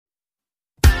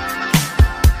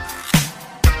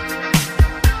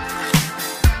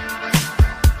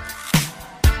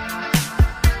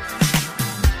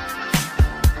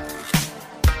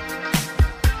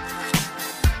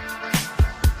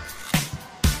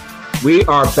We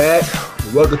are back.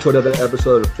 Welcome to another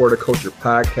episode of the Florida Culture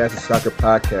Podcast, a soccer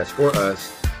podcast for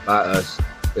us, by us.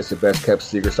 It's the best kept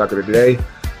secret soccer today.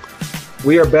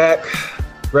 We are back.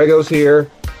 Grego's here.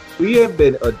 We have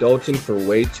been adulting for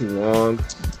way too long.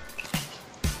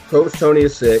 Coach Tony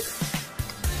is sick.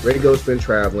 Grego's been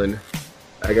traveling.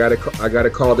 I gotta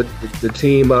call the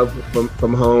team up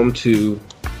from home to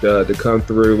come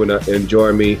through and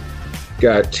join me.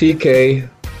 Got TK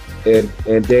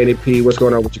and Danny P. What's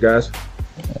going on with you guys?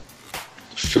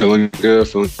 Feeling good,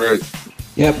 feeling great.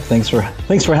 Yep, thanks for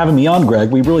having me on,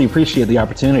 Greg. We really appreciate the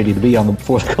opportunity to be on the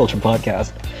Fourth Culture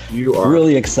Podcast. You are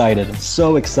really excited. I'm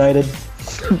so excited.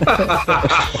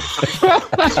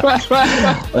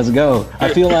 Let's go.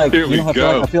 I feel like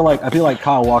I feel like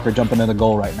Kyle Walker jumping in the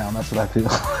goal right now. And that's what I feel.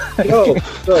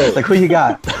 Like, who you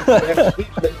got?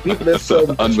 We missed so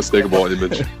much. Unmistakable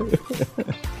image.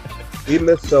 We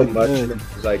missed so much.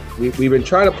 Like we've been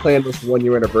trying to plan this 1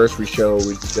 year anniversary show.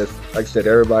 We just, like I said,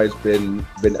 everybody's been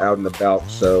out and about.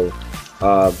 So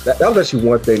that was actually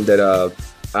one thing that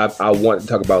I wanted to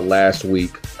talk about last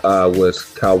week was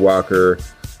Kyle Walker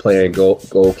playing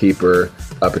goalkeeper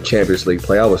up in Champions League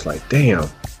play. I was like, damn.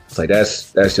 It's like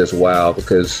that's just wild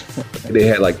because they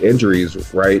had like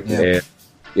injuries, right? Yeah. And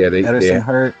yeah, Ederson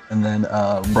hurt, and then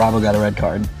Bravo got a red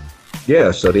card.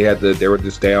 Yeah, so they were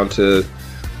just down to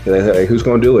hey, who's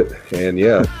going to do it, and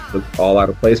yeah, all out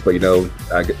of place. But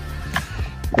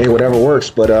hey, whatever works.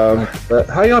 But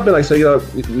how y'all been? Like, so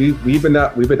we've been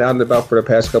out and about for the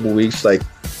past couple of weeks. Like,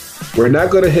 we're not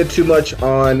going to hit too much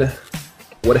on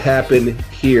what happened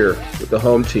here with the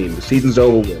home team. The season's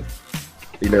over with.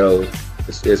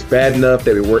 It's bad enough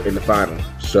that we weren't in the final.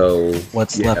 So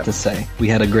what's left to say? We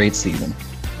had a great season.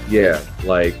 Yeah,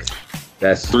 like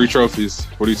that's 3 trophies.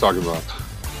 What are you talking about?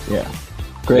 Yeah,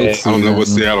 great season. I don't know what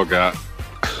Seattle got.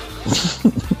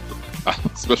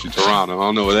 Especially Toronto. I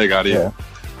don't know what they got either.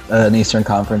 Yeah. An Eastern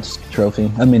Conference trophy,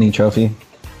 a mini trophy.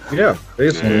 Yeah,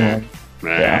 basically.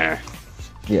 Nah.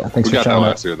 Yeah, thanks we for got that showing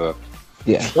last year though.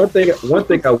 Yeah. One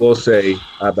thing I will say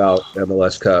about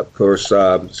MLS Cup, of course,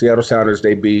 Seattle Sounders,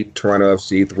 they beat Toronto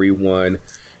FC 3-1 in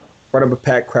front of a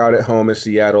packed crowd at home in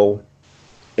Seattle.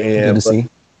 Good to see.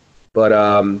 But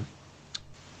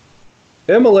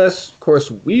MLS, of course,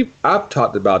 I've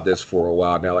talked about this for a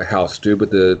while now, like how stupid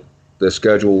the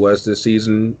schedule was this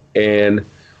season, and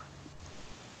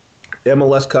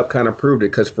MLS Cup kind of proved it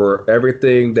because for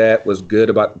everything that was good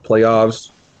about the playoffs,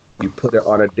 you put it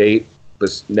on a date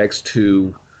next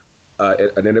to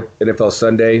an NFL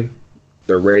Sunday.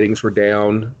 The ratings were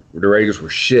down. The ratings were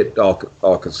shit,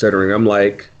 all considering. I'm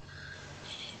like,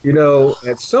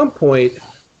 at some point,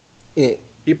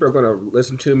 people are going to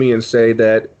listen to me and say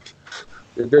that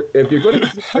if you're going to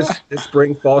do this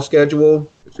spring fall schedule,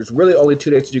 there's really only 2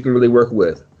 dates you can really work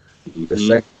with.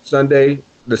 The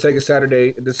second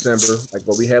Saturday in December, like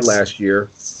what we had last year,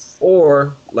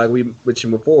 or like we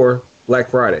mentioned before, Black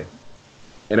Friday.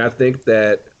 And I think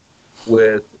that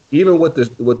with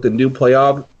the new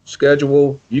playoff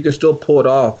schedule, you can still pull it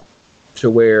off to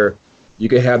where you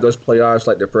can have those playoffs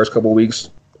like the first couple of weeks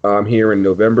here in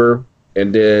November,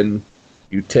 and then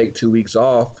you take 2 weeks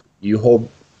off. You hold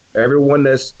everyone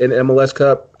that's in MLS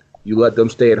Cup, you let them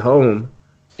stay at home,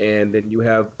 and then you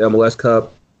have MLS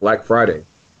Cup Black Friday.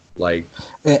 Like,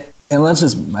 and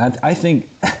I think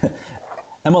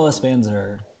MLS fans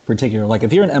are particular. Like,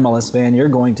 if you're an MLS fan, you're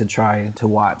going to try to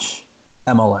watch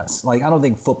MLS. Like, I don't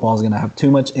think football is going to have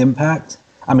too much impact.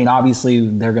 I mean, obviously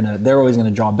they're always going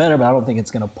to draw better, but I don't think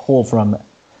it's going to pull from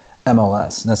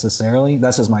MLS necessarily.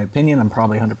 That's just my opinion. I'm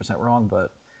probably 100% wrong,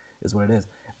 but is what it is.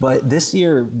 But this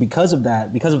year, because of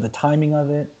the timing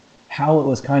of it, how it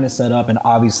was kind of set up, and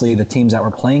obviously the teams that were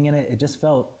playing in it, it just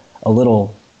felt a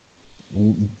little,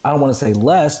 I don't want to say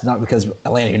less, not because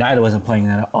Atlanta United wasn't playing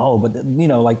that at all, but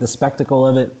like the spectacle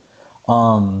of it.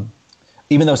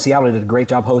 Even though Seattle did a great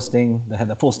job hosting, they had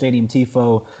the full stadium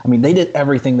tifo. I mean, they did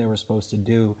everything they were supposed to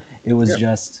do. It was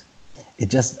just,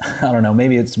 I don't know,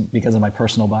 maybe it's because of my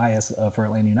personal bias for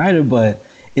Atlanta United, but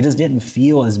it just didn't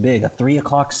feel as big. A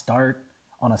 3:00 start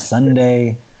on a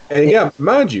Sunday. And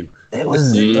mind you, it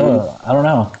was, I don't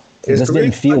know. It just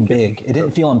didn't feel big. It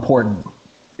didn't feel important.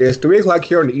 It's 3:00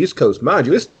 here on the East Coast. Mind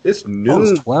you, it's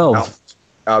noon. It's 12.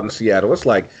 Out in Seattle. It's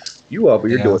like you over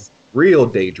here doing real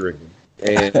day drinking.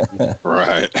 And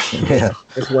right. Yeah.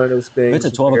 It's one of those things. It's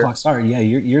a 12:00 start. Yeah,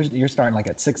 you're starting like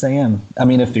at 6 a.m. I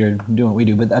mean, if you're doing what we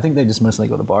do, but I think they just mostly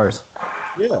go to bars.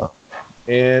 Yeah.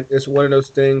 And it's one of those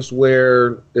things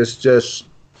where it's just,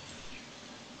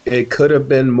 it could have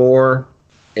been more,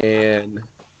 and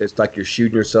it's like you're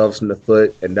shooting yourselves in the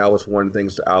foot. And that was one of the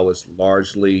things that I was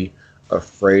largely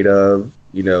afraid of,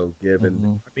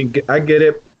 given. I mean, I get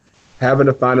it. having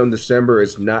a final in December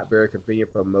is not very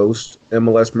convenient for most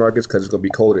MLS markets because it's going to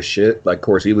be cold as shit. Like, of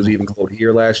course, it was even cold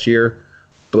here last year,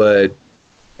 but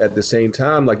at the same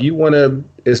time, like you want to,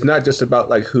 it's not just about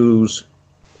like who's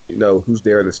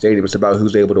there in the stadium. It's about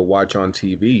who's able to watch on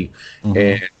TV. Mm-hmm.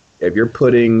 And if you're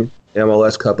putting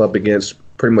MLS Cup up against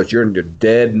pretty much you're in the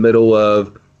dead middle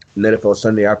of an NFL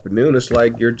Sunday afternoon, it's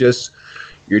like you're just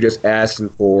asking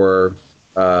for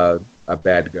a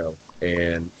bad go.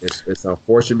 And it's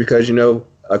unfortunate because,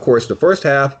 of course, the first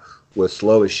half was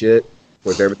slow as shit. Of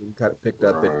course, everything kind of picked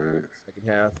up in the second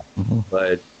half. Mm-hmm.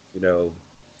 But,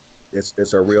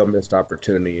 it's a real missed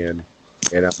opportunity. And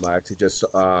I'm actually just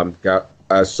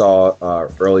I saw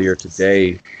earlier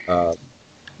today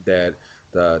that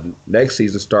the next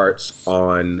season starts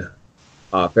on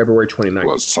February 29th.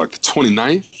 Well, it's like the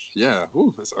 29th? Yeah.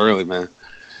 Ooh, that's early, man.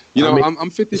 I'm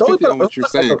 50-50 on what you're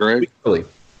saying, Greg. Early.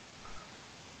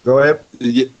 Go ahead.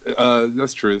 Yeah,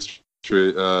 that's true. It's true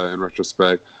in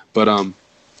retrospect. But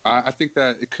I think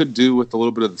that it could do with a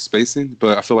little bit of the spacing,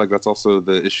 but I feel like that's also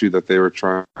the issue that they were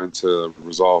trying to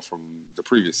resolve from the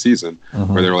previous season,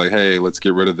 where they were like, "Hey, let's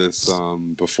get rid of this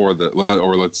before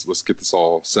let's get this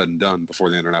all said and done before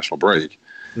the international break."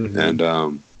 Mm-hmm.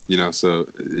 And so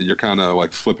you're kind of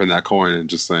like flipping that coin and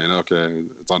just saying, "Okay,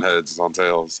 it's on heads, it's on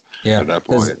tails." Yeah, at that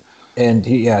point. And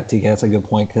TK, that's a good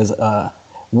point because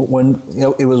when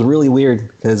it was really weird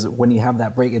because when you have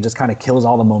that break, it just kind of kills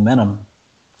all the momentum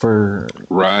for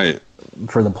the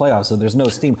playoffs. So there's no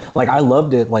steam. Like I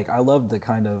loved it. Like I loved the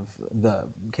kind of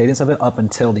the cadence of it up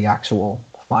until the actual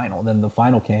final. Then the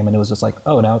final came and it was just like,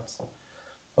 oh, now it's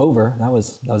over. That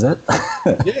was it.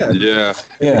 Yeah.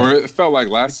 Or it felt like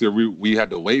last year we had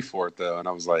to wait for it though, and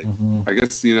I was like, I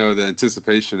guess the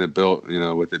anticipation it built,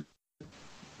 with it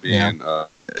being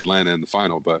Atlanta in the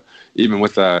final. But even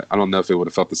with that, I don't know if it would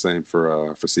have felt the same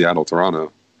for Seattle,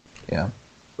 Toronto. Yeah.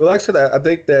 Well, like I said, I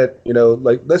think that,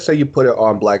 like let's say you put it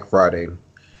on Black Friday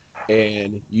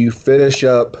and you finish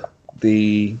up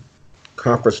the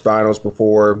conference finals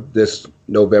before this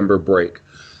November break.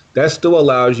 That still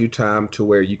allows you time to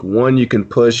where you can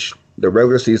push the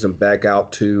regular season back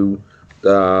out to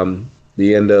the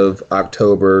end of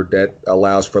October. That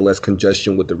allows for less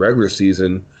congestion with the regular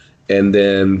season. And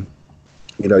then,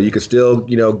 you can still,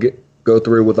 go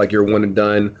through with like your one and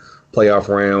done playoff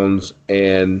rounds.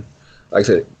 And like I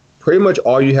said, pretty much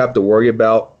all you have to worry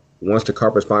about once the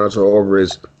conference finals are over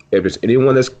is if there's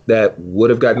anyone that would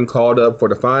have gotten called up for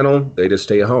the final, they just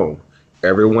stay home.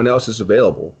 Everyone else is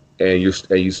available. And you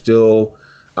still,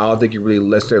 I don't think you really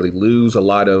necessarily lose a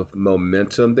lot of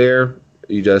momentum there.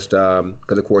 You just,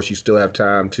 because of course you still have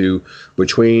time to,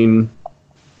 between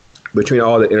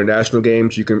all the international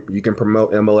games, you can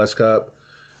promote MLS Cup.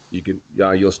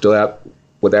 You'll still have,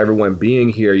 with everyone being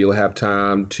here, you'll have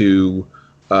time to,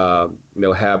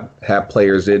 have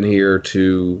players in here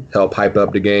to help hype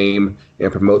up the game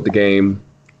and promote the game.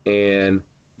 And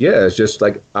yeah, it's just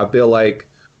like, I feel like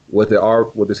with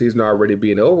the season already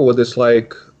being over with, it's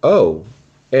like, oh,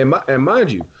 and mind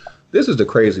you, this is the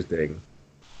crazy thing.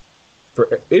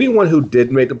 For anyone who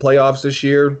did make the playoffs this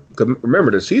year,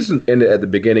 remember the season ended at the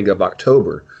beginning of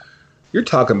October. You're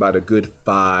talking about a good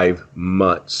 5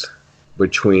 months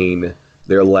between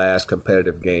their last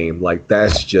competitive game. Like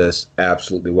that's just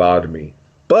absolutely wild to me.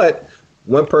 But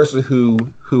one person who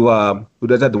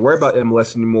doesn't have to worry about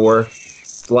MLS anymore,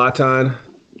 Zlatan.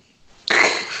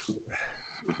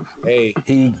 Hey,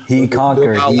 he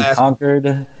conquered. He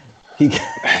conquered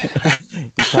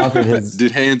his.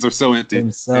 Dude, hands are so empty.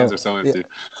 Hands are so empty.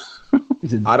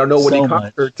 Yeah. I don't know what he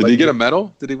conquered. Did he get a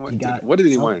medal? Did he win? What did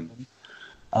he win?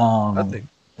 Nothing.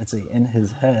 Let's see. In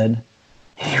his head,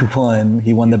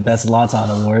 he won the best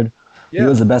Zlatan award. Yeah. He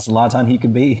was the best Zlatan he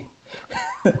could be.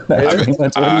 And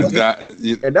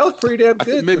that was pretty damn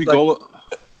good. Maybe goal.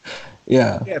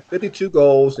 Yeah, 52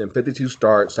 goals and 52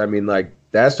 starts. I mean, like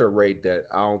that's a rate that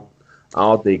I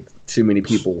don't think too many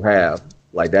people have.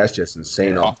 Like that's just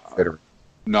insane.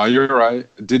 No, you're right.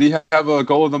 Did he have a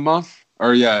goal of the month?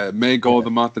 Or May goal of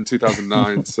the month in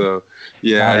 2009. So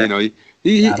yeah,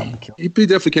 he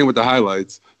definitely came with the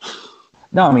highlights.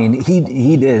 No, I mean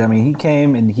he did. I mean he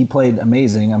came and he played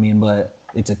amazing. I mean, but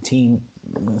it's a team.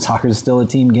 Soccer is still a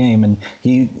team game, and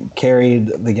he carried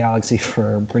the Galaxy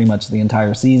for pretty much the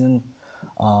entire season.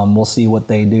 We'll see what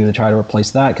they do to try to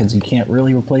replace that because you can't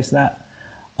really replace that.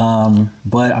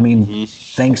 But I mean,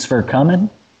 thanks for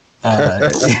coming.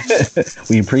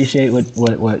 We appreciate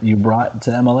what you brought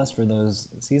to MLS for those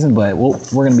seasons, but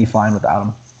we're gonna be fine without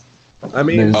him. I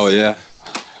mean,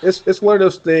 it's one of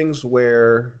those things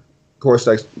where course,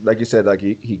 like you said, like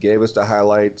he gave us the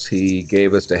highlights, he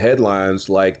gave us the headlines.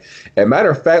 Like, as a matter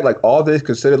of fact, like all this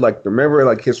considered, like remember,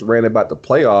 like his rant about the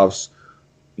playoffs.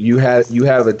 You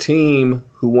have a team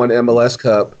who won the MLS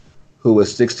Cup who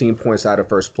was 16 points out of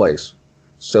first place.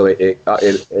 So it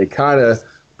kind of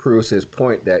proves his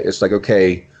point that it's like,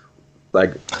 okay,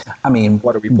 like, I mean,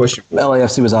 what are we pushing for?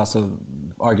 LAFC was also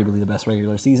arguably the best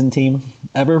regular season team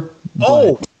ever.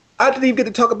 Oh, I didn't even get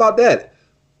to talk about that.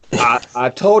 I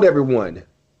told everyone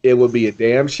it would be a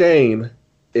damn shame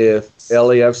if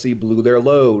LAFC blew their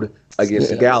load against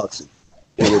the Galaxy.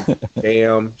 It would be a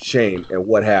damn shame. And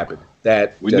what happened?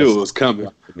 That we knew it was coming.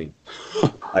 Me.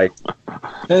 Like,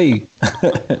 hey,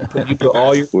 you put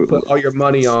all your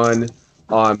money on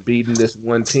beating this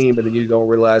one team, and then you don't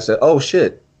realize that, oh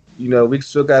shit, we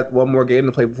still got one more game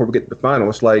to play before we get to the final.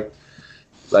 It's like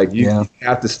you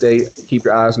have to keep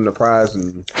your eyes on the prize.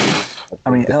 And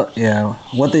I mean,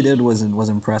 what they did was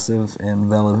impressive, and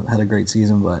Vela had a great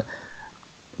season. But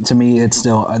to me, it's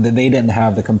still they didn't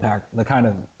have the kind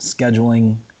of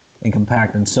scheduling and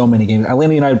compact in so many games.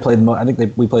 Atlanta United played the most. I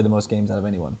think we played the most games out of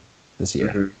anyone this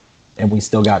year, and we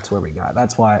still got to where we got.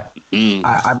 That's why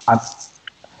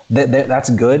that's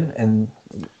good, and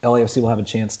LAFC will have a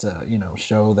chance to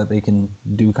show that they can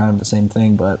do kind of the same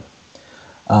thing. But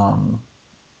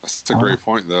that's a great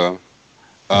point, though.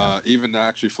 Even to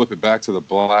actually flip it back to the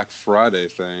Black Friday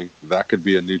thing, that could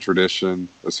be a new tradition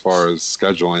as far as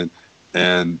scheduling.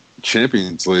 And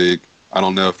Champions League, I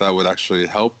don't know if that would actually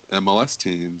help MLS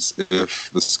teams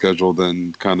if the schedule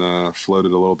then kind of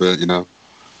floated a little bit,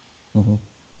 Mm-hmm.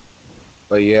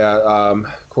 But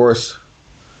of course,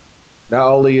 not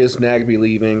only is Nagby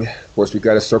leaving, of course, we've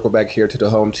got to circle back here to the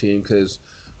home team because,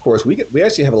 of course, we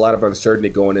actually have a lot of uncertainty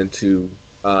going into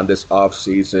this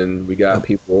offseason. We got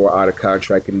people who are out of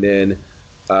contract, and then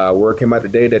word came out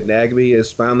today that Nagby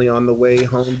is finally on the way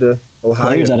home to Ohio.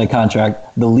 Players out of contract.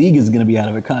 The league is going to be out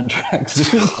of a contract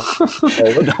soon.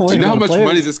 Do you know how much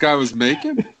money this guy was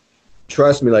making?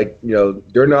 Trust me,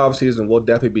 during the offseason, we'll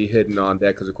definitely be hitting on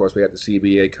that because, of course, we have the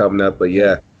CBA coming up. But,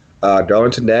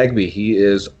 Darlington Nagby, he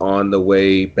is on the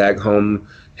way back home,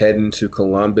 heading to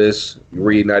Columbus,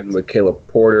 reuniting with Caleb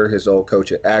Porter, his old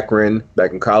coach at Akron,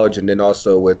 back in college, and then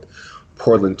also with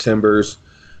Portland Timbers.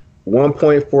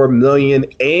 $1.4 million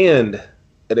and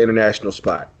an international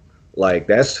spot. Like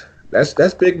that's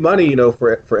big money,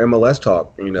 for MLS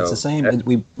talk. It's the same.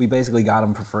 We basically got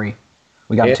him for free.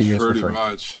 We got him 2 years for free. Pretty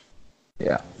much.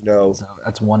 Yeah. No. So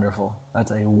that's wonderful. That's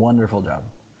a wonderful job.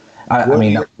 I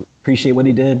appreciate what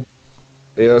he did.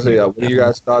 Yeah. So what are you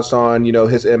guys' thoughts on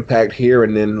his impact here,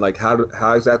 and then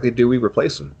how exactly do we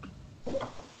replace him?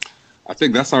 I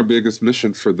think that's our biggest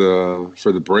mission for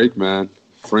the break, man.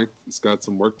 Frank's got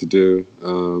some work to do.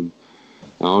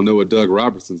 I don't know what Doug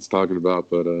Robertson's talking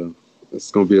about, but it's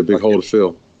going to be a big hole to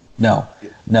fill. No.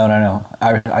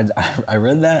 I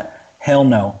read that. Hell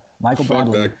no. Michael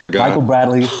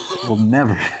Bradley will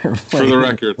never. For the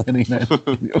record.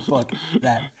 Fuck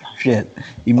that shit.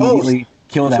 Immediately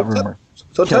kill that rumor.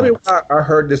 So tell me why I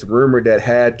heard this rumor that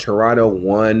had Toronto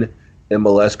won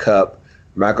MLS Cup,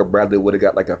 Michael Bradley would have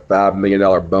got like a $5 million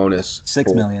bonus.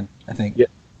 $6 million, I think. Yeah.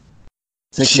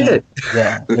 Shit.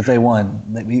 Yeah, if they won,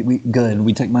 we good.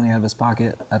 We take money out of his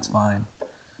pocket. That's fine.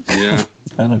 Yeah.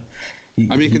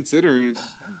 Considering,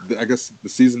 I guess the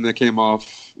season that came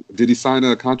off, did he sign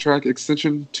a contract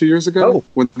extension 2 years ago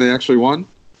when they actually won?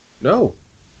 No.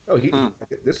 Oh,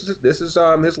 this is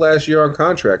his last year on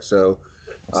contract. So,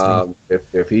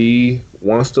 if he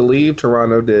wants to leave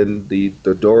Toronto, then the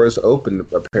door is open.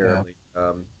 Apparently,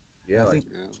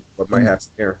 what might happen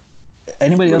here.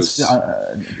 Anybody else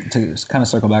to kind of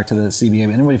circle back to the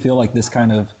CBA? Anybody feel like this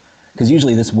kind of, because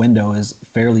usually this window is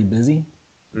fairly busy.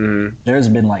 Mm-hmm. There's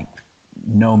been like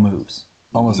no moves,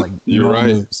 almost like You're right.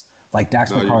 moves. Like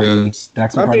Dax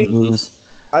McCarty moves.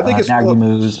 I think it's Nagby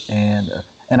moves, and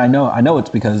I know it's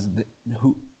because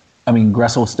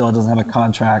Gressel still doesn't have a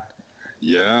contract.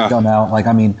 Yeah. Done out.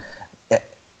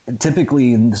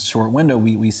 Typically in this short window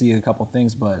we see a couple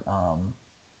things, but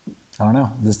I don't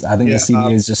know. I think the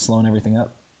CBA is just slowing everything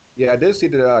up. Yeah, I did see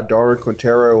that Darwin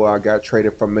Quintero got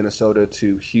traded from Minnesota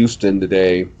to Houston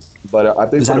today. But I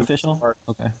think is that official?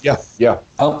 Okay. Yeah.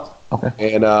 Oh,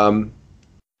 okay. And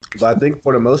but I think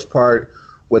for the most part,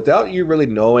 without you really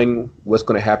knowing what's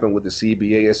going to happen with the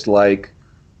CBA, it's like,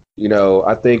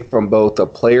 I think from both a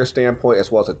player standpoint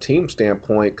as well as a team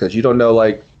standpoint, because you don't know,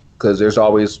 because there's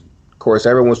always, of course,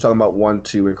 everyone's talking about wanting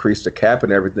to increase the cap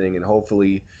and everything, and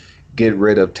hopefully get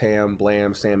rid of Tam,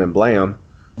 Blam, Sam, and Blam.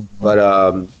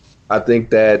 But I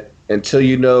think that until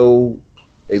you know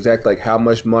exactly how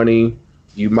much money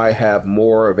you might have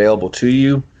more available to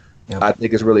you, Yep. I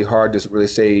think it's really hard to really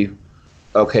say,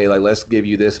 okay, like let's give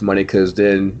you this money because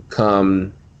then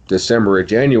come December or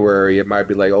January, it might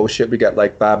be like, oh shit, we got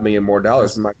like $5 million more.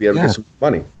 We might be able to get some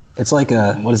money. It's like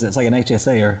what is it? It's like an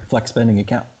HSA or flex spending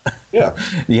account. Yeah.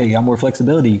 Yeah, you got more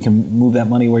flexibility. You can move that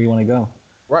money where you want to go.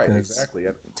 Right, exactly.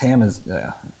 TAM is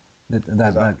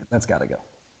that's got to go.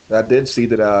 I did see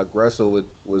that Gressel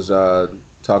was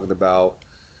talking about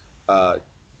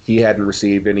he hadn't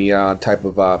received any type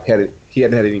of he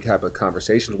hadn't had any type of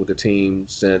conversations with the team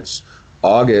since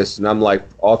August, and I'm like,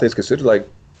 all things considered, like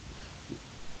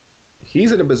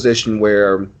he's in a position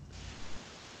where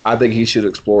I think he should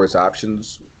explore his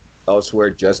options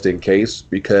elsewhere just in case,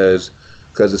 because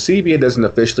the CBA doesn't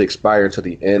officially expire until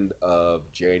the end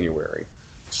of January.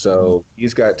 So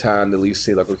he's got time to at least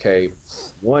say, like, okay,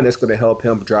 one, it's going to help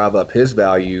him drive up his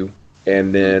value,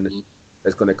 and then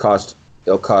it'll cost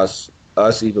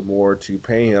us even more to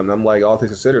pay him. And I'm like, all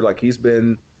things considered, like he's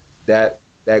been that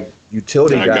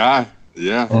utility guy.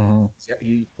 Yeah. Mm-hmm.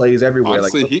 He plays everywhere.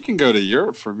 Honestly, like, he can go to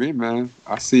Europe for me, man.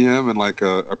 I see him in like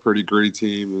a pretty gritty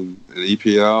team in an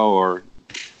EPL, or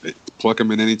pluck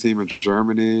him in any team in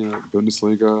Germany or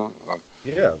Bundesliga.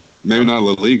 Yeah. Maybe not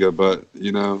La Liga, but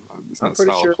it's not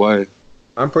style of play.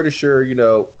 I'm pretty sure,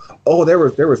 oh, there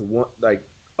was one, like,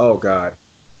 oh God,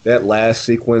 that last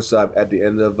sequence at the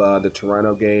end of the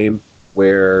Toronto game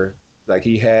where like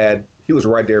he was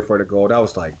right there for the goal. And I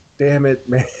was like, damn it,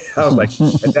 man. I was like,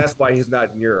 and that's why he's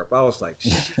not in Europe. I was like,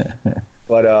 shit.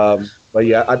 But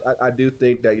yeah, I do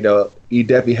think that, he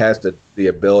definitely has the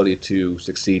ability to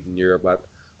succeed in Europe.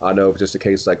 I know it's just a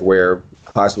case like where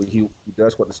possibly he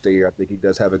does want to stay here. I think he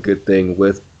does have a good thing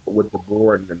with the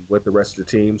board and with the rest of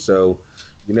the team. So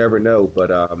you never know.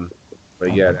 But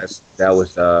yeah, that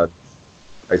was like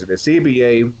I said, the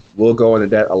CBA. We'll go into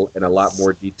that in a lot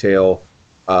more detail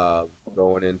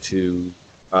going into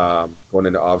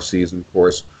off season. Of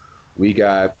course, we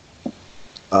got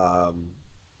a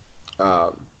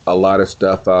lot of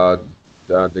stuff to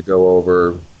go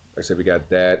over. Like I said, we got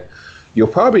that. You'll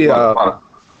probably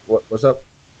what's up?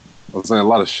 I was saying a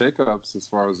lot of shakeups as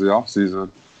far as the offseason.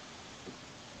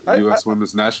 U.S.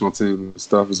 women's national team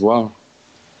stuff as well.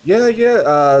 Yeah.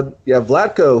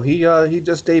 Vlatko, he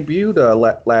just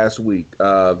debuted last week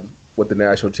with the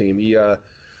national team. The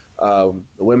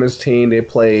women's team, they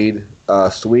played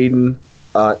Sweden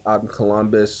out in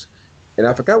Columbus, and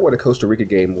I forgot what the Costa Rica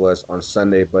game was on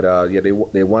Sunday. But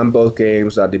they won both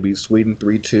games. They beat Sweden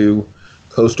 3-2,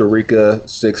 Costa Rica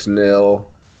 6-0.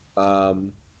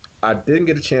 I didn't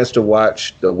get a chance to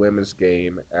watch the women's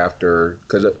game after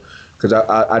because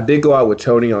I did go out with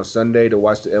Tony on Sunday to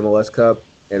watch the MLS Cup,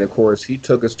 and of course he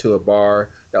took us to a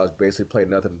bar that was basically playing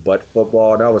nothing but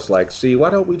football, and I was like, see, why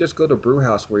don't we just go to Brew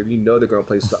House where they're going to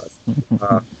play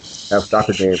have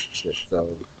soccer games and shit.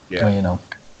 So yeah. Well,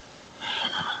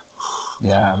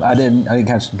 yeah, I didn't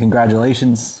catch.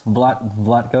 Congratulations,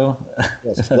 Vlatko.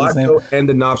 Yes, Vlatko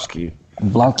Andonovski.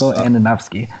 Vlatko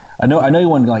Andonovski. I know he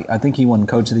won, I think he won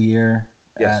Coach of the Year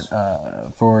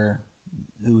for,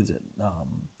 who is it?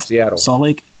 Seattle. Salt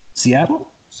Lake?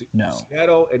 Seattle? No.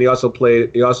 Seattle, and he also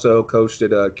coached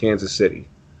at Kansas City.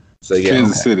 So yeah.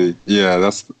 Kansas City. Yeah,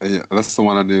 that's the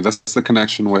one I knew. That's the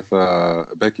connection with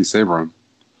Becky Sabron.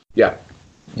 Yeah.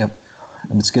 Yep.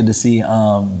 And it's good to see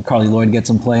Carly Lloyd get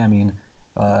some play. I mean,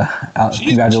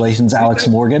 congratulations, Alex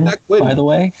Morgan, by the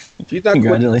way. She's not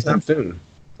congratulations soon.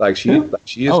 Like she is.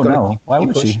 Oh no! Why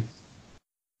would she?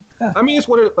 Yeah. I mean, it's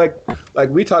what like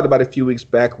we talked about a few weeks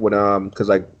back when because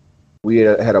like we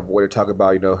had a boy to talk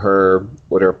about her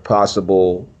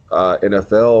possible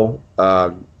NFL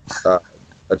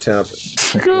attempt.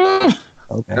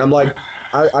 Okay. And I'm like,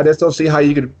 I just don't see how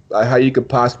you could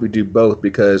possibly do both,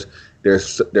 because there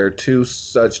are two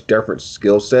such different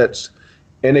skill sets,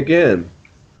 and again,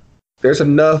 there's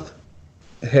enough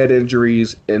head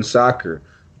injuries in soccer.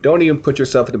 Don't even put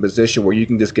yourself in a position where you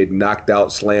can just get knocked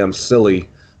out, slammed silly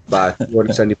by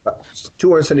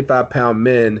 275-pound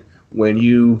men when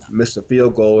you miss a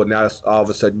field goal, and now all of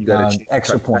a sudden you got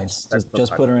extra points.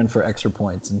 Just put her in for extra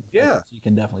points, and you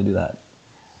can definitely do that.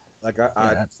 Like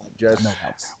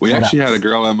we actually had a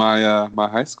girl in my my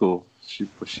high school. She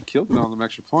killed it on them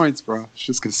extra points, bro.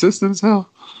 She's consistent as hell.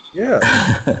 Yeah,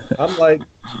 I'm like,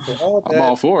 I'm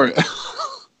all for it.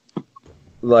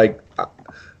 Like,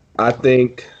 I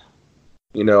think,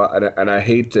 and I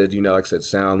hate to, like I said,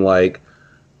 sound like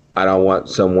I don't want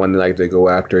someone like to go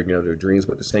after, their dreams,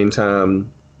 but at the same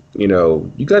time, you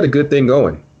got a good thing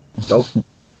going. Don't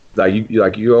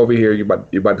you over here,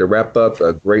 you're about to wrap up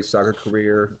a great soccer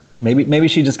career. Maybe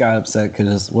she just got upset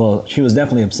because, she was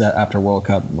definitely upset after World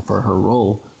Cup for her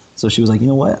role. So she was like, you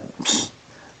know what?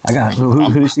 I got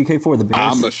who does CK for? The Bears.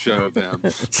 I'm gonna show them.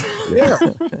 Yeah,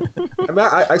 I mean,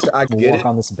 I We'll get walk it.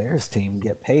 on this Bears team,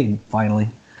 get paid finally.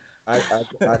 I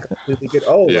completely get.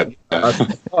 Oh, Yeah. I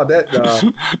saw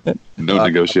that. No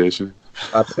negotiation.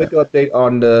 A quick update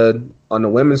on the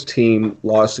women's team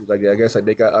lawsuit. Like I guess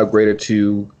they got upgraded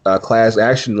to class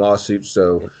action lawsuit.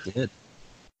 So It did.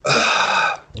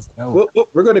 Let's go.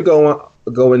 we're going to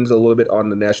go into a little bit on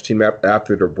the national team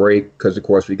after the break because of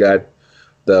course we got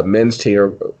the men's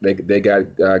team. They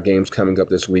got games coming up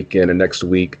this weekend and next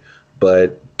week,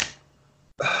 but.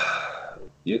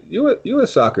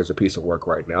 U.S. soccer is a piece of work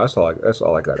right now. That's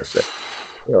all I gotta say.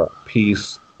 They're a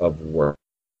piece of work,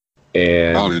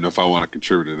 and I don't even know if I want to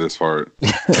contribute to this part.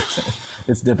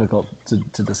 It's difficult to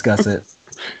discuss it.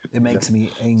 It makes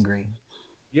me angry.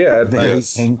 yeah, Very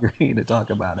Yes. angry to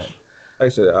talk about it. like I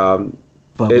said,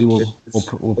 But It- we will.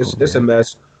 it's, We'll it's a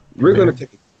mess. We're gonna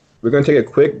take a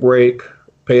quick break,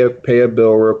 pay a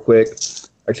bill real quick.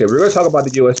 Like I said, we're gonna talk about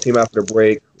the U.S. team after the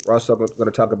break. We're also going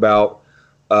to talk about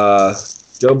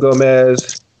Joe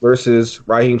Gomez versus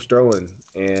Raheem Sterling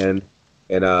and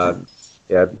that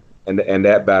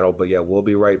battle. But yeah, we'll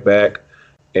be right back.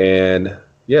 And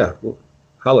yeah,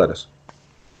 holla at us.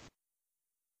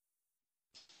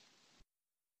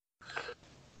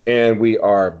 And we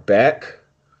are back.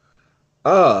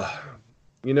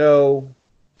 You know,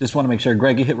 Just want to make sure,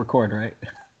 Greg, you hit record, right?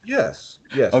 yes.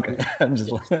 Okay, I'm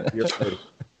just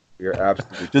You're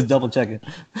absolutely just double checking.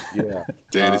 yeah.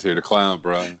 Danny's here to clown,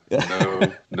 bro.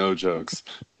 No jokes.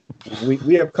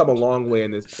 We have come a long way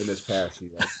in this past year.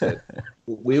 Like I said,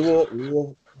 we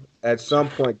will at some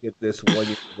point get this one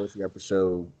university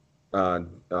episode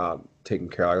taken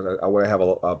care of. I want to have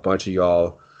a bunch of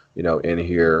y'all, in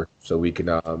here so we can.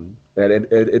 And it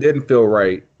didn't feel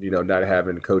right, not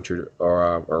having Coach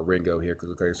or Ringo here because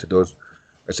like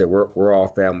I said we're all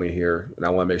family here, and I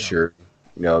want to make sure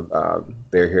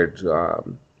they're here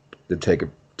to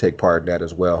take part in that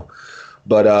as well.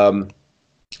 But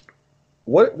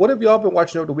what have y'all been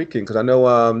watching over the weekend? Because I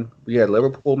know we had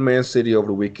Liverpool, Man City over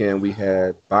the weekend. We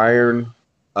had Bayern,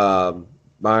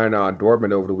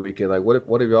 Dortmund over the weekend. Like,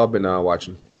 what have y'all been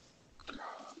watching?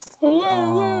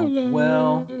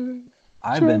 Well,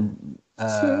 I've been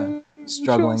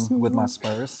struggling with my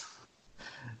Spurs.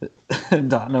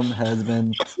 Tottenham has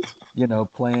been,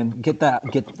 playing. Get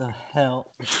the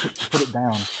hell, put it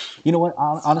down. You know what?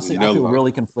 Honestly, I feel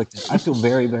really conflicted. I feel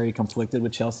very, very conflicted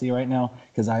with Chelsea right now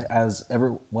because as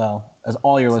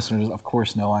all your listeners, of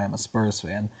course, know, I am a Spurs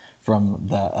fan from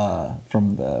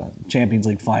the Champions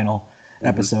League final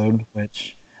episode,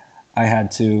 which I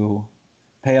had to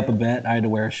pay up a bet. I had to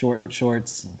wear short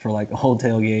shorts for like a whole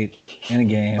tailgate in a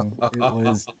game. It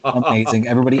was amazing.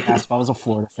 Everybody asked if I was a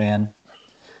Florida fan.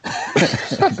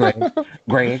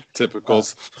 Greg.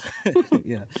 Typicals.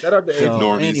 Yeah. Shout out to So,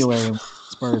 normies. anyway,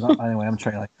 Spurs. Anyway, I'm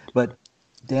trailing. But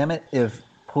damn it, if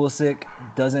Pulisic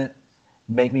doesn't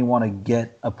make me want to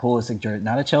get a Pulisic jersey,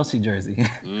 not a Chelsea jersey,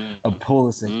 a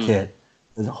Pulisic kit,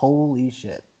 because holy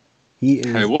shit, he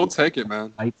is. Hey, we'll take it,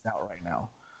 man. Lights out right now,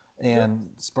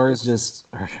 and Spurs just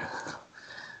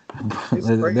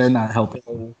they're not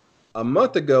helping. A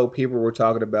month ago, people were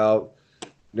talking about,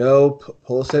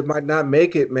 Pulisic might not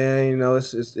make it, man.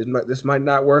 This might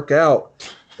not work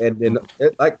out. And then,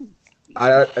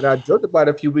 I joked about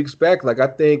it a few weeks back. Like, I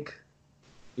think,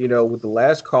 with the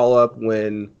last call up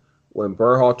when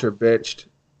Berhalter benched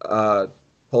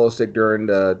Pulisic during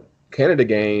the Canada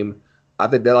game, I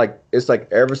think that it's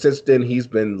like ever since then he's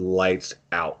been lights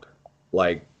out.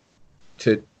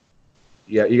 You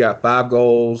got 5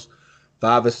 goals,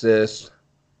 5 assists,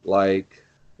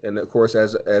 and of course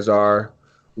as our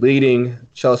leading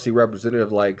Chelsea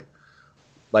representative, like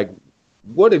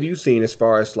what have you seen as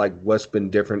far as what's been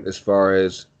different as far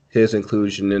as his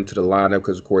inclusion into the lineup?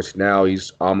 Because of course now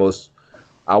he's almost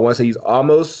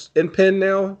in pen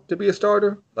now to be a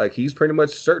starter. Like he's pretty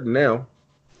much certain now.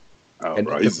 Oh, And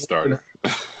bro, he's a starter.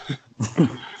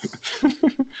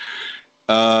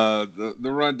 The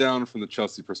rundown from the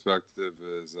Chelsea perspective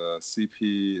is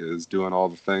CP is doing all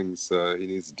the things he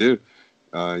needs to do.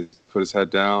 He's put his head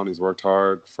down. He's worked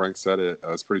hard. Frank said it.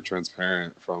 It's pretty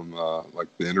transparent from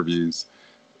the interviews,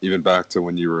 even back to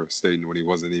when you were stating when he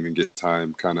wasn't even getting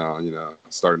time, kind of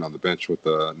starting on the bench with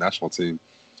the national team.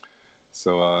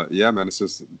 So yeah, man, it's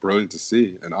just brilliant to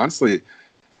see. And honestly,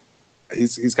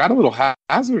 he's got a little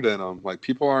hazard in him. Like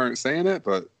people aren't saying it,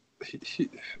 but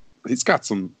he's got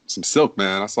some silk,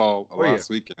 man. I saw last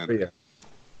weekend.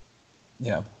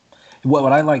 Yeah.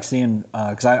 What I like seeing,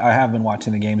 because I have been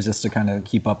watching the games just to kind of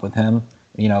keep up with him.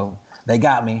 They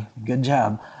got me. Good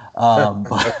job.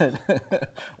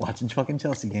 But watching fucking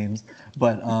Chelsea games.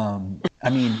 But I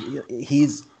mean,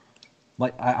 he's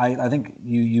like I think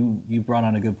you brought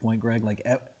on a good point, Greg. Like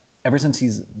ever since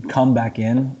he's come back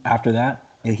in after that,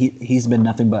 he's been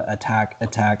nothing but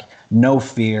attack, no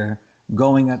fear,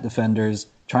 going at defenders,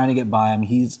 trying to get by him.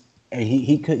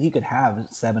 He could have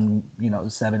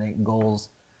 7-8 goals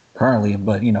currently,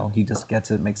 but he just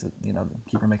gets it, makes it, the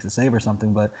keeper makes a save or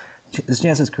something. But his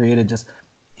chances created, just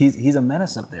he's a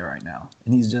menace up there right now,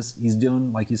 and he's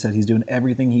doing, like you said, he's doing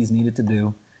everything he's needed to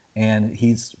do, and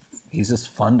he's just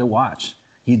fun to watch.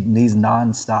 He's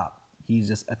nonstop. He's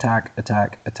just attack.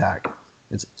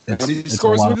 It's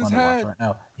scores a lot with of his fun to head. watch right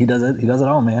now. He does it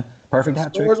all, man. Perfect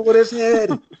hat trick. Scores with his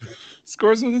head.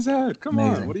 Scores with his head. Come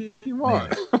Amazing. on, what do you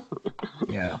want?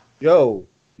 Yeah. Yo,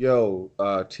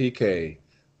 TK,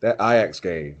 that Ajax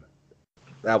game,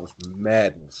 that was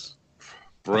madness.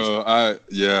 Bro, I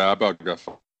about got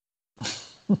fired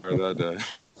that day.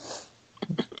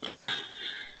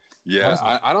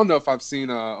 Yeah, I don't know if I've seen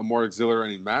a more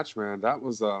exhilarating match, man. That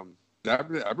was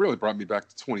that really brought me back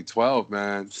to 2012,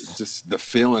 man. Just the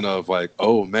feeling of like,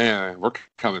 oh man, we're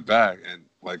coming back, and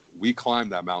like we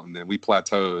climbed that mountain and we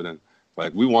plateaued, and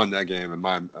like we won that game in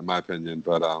my opinion.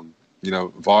 But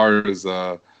VAR is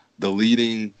the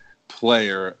leading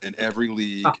player in every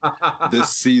league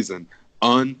this season.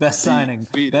 Best signing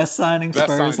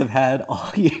Spurs have had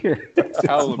all year.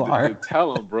 Tell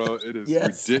them, bro. It is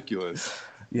ridiculous.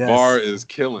 Yes. VAR is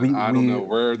killing. I don't know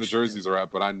where the jerseys are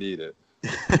at, but I need it.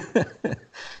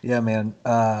 Yeah, man.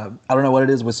 I don't know what it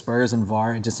is with Spurs and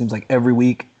VAR. It just seems like every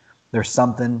week there's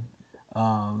something.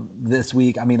 This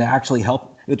week, I mean, it actually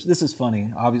helped. This is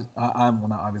funny. I'm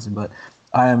not obviously, but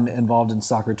I'm involved in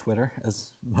soccer Twitter,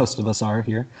 as most of us are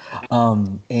here.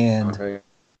 And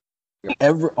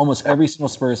almost every single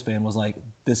Spurs fan was like,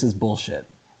 "This is bullshit."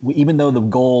 Even though the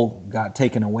goal got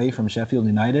taken away from Sheffield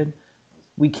United,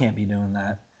 we can't be doing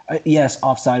that. Yes,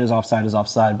 offside is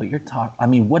offside, but you're talking. I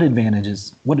mean, what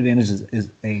advantages is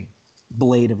a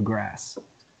blade of grass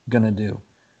gonna do?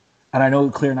 And I know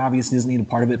clear and obvious isn't even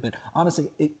part of it, but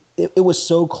honestly, it was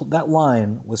so that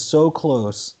line was so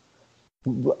close.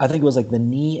 I think it was like the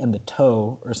knee and the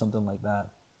toe or something like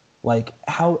that. Like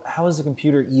how is the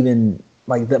computer even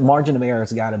like the margin of error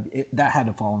has got to that had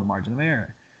to fall in the margin of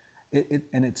error.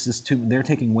 And it's just they're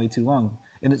taking way too long.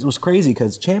 And it was crazy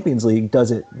because Champions League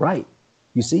does it right.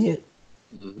 You see it.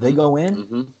 Mm-hmm. They go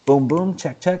in, boom, boom,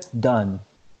 check, done.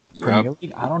 Premier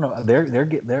League, I don't know.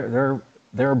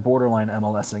 They're borderline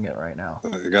MLSing it right now.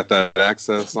 They got that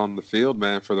access on the field,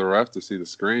 man, for the ref to see the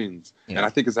screens. Yeah. And I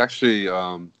think it's actually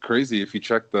crazy if you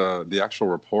check the actual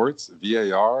reports.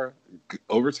 VAR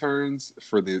overturns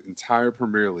for the entire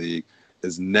Premier League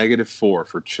is -4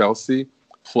 for Chelsea,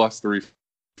 +3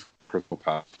 Crystal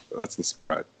Palace. That's the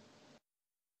spread.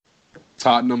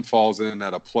 Tottenham falls in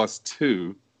at a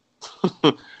 +2.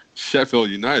 Sheffield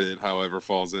United, however,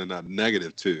 falls in at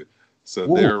 -2. So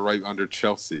they're right under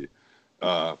Chelsea.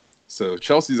 So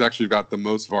Chelsea's actually got the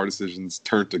most VAR decisions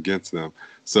turned against them.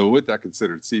 So with that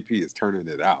considered, CP is turning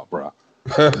it out, bro.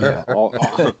 Yeah.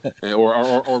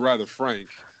 or rather Frank,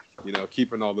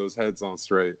 keeping all those heads on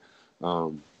straight.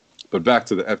 But back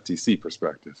to the FTC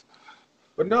perspective.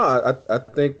 But no, I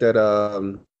think that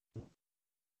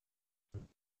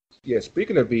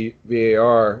speaking of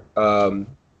VAR and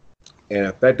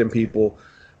affecting people,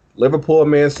 Liverpool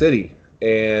and Man City,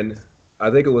 and I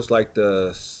think it was like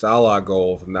the Salah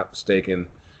goal, if I'm not mistaken,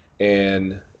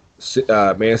 and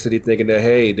Man City thinking that,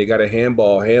 hey, they got a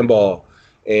handball,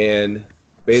 and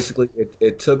basically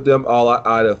it took them all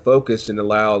out of focus and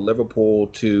allowed Liverpool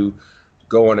to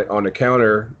go on the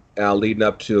counter, leading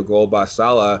up to a goal by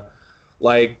Salah.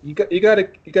 Like you got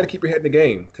to keep your head in the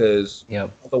game, because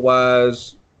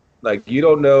otherwise, like you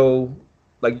don't know,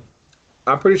 like.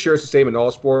 I'm pretty sure it's the same in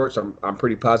all sports. I'm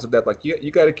pretty positive that like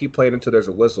you got to keep playing until there's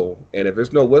a whistle, and if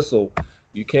there's no whistle,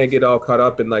 you can't get all caught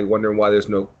up in like wondering why there's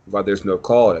no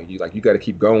call. You got to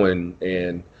keep going,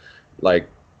 and like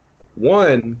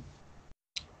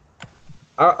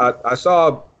I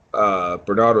saw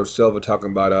Bernardo Silva talking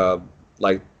about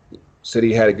like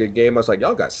City had a good game. I was like,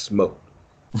 y'all got smoked.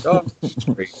 Y'all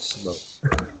straight smoked.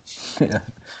 Yeah.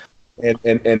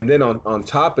 And then on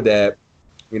top of that,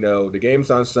 the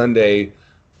game's on Sunday.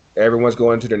 Everyone's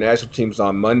going to their national teams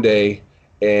on Monday,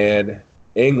 and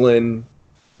England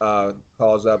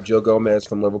calls up Joe Gomez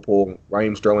from Liverpool,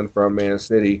 Raheem Sterling from Man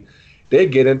City. They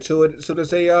get into it as soon as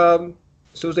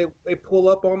they pull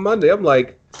up on Monday. I'm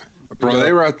like, bro,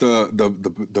 they were at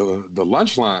the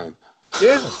lunch line.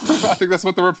 Yeah, I think that's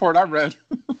what the report I read.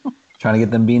 Trying to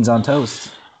get them beans on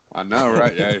toast. I know,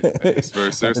 right? Yeah, it's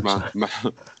very serious, man.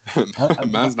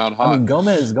 Man's not hot. I mean,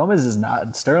 Gomez is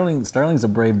not. Sterling's a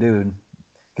brave dude,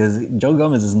 because Joe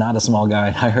Gomez is not a small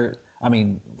guy. I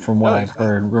mean, from what I've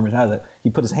heard, rumors have it, he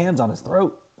put his hands on his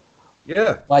throat.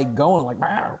 Yeah. Like going like,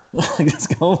 wow.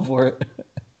 Just going for it.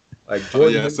 Like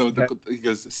Jordan. Oh, yeah, so he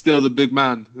goes, still the big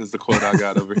man is the quote I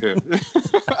got over here.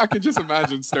 I can just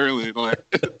imagine Sterling like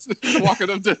walking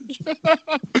up to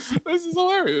this is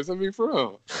hilarious. I mean, for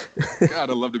real. God,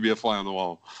 I'd love to be a fly on the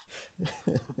wall.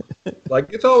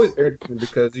 Like, it's always interesting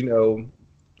because, of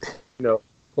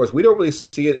course, we don't really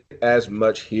see it as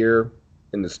much here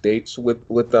in the States with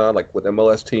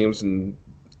MLS teams and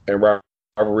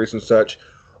rivalries and such.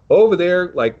 Over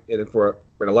there, like, in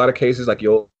a lot of cases, like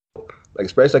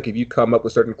especially like if you come up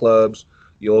with certain clubs,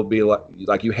 you'll be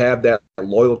like you have that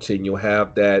loyalty and you'll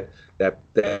have that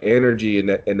energy and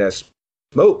that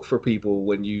smoke for people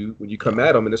when you come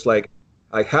at them, and it's like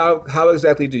how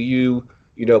exactly do you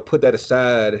put that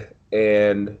aside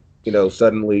and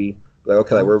suddenly like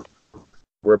okay, like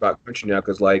we're about country now,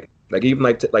 because like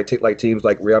even take teams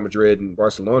like Real Madrid and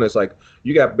Barcelona, it's like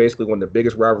you got basically one of the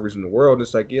biggest rivalries in the world, and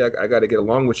it's like, yeah, I got to get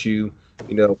along with you,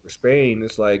 for Spain.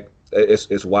 It's like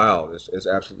it's wild. It's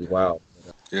absolutely wild.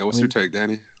 Yeah, what's your take,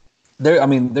 Danny?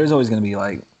 There's always going to be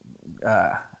like,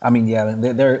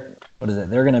 they're what is it?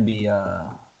 They're going to be.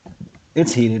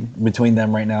 It's heated between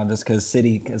them right now, just because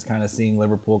City is kind of seeing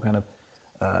Liverpool kind of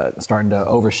starting to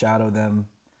overshadow them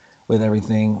with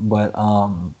everything. But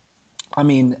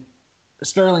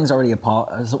Sterling's already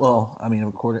apologized. Well,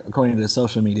 according to the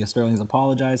social media, Sterling's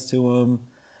apologized to him.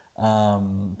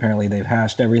 Apparently they've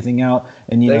hashed everything out,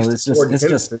 and it's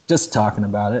just talking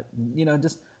about it.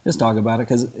 Just talk about it,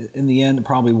 because in the end,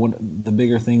 probably one of the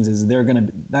bigger things is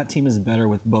that team is better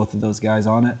with both of those guys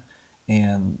on it,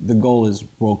 and the goal is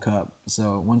World Cup.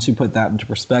 So once you put that into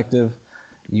perspective,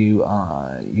 you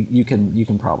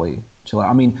can probably chill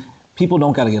out. People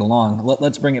don't got to get along.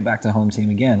 Let's bring it back to home team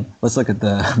again. Let's look at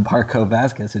the Barco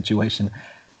Vasquez situation.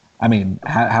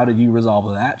 How did you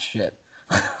resolve that shit?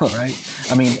 Right?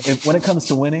 When it comes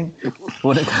to winning,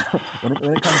 when it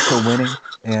comes to winning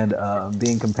and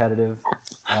being competitive,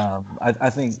 I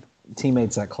think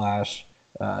teammates that clash,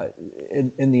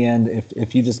 in the end,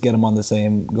 if you just get them on the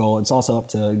same goal, it's also up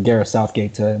to Gareth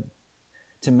Southgate to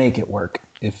make it work.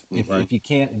 If you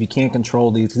can't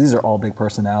control these are all big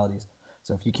personalities.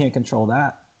 So if you can't control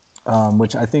that,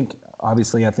 which I think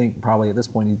probably at this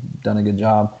point he's done a good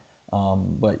job,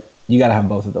 but you got to have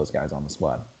both of those guys on the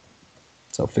squad.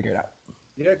 So figure it out.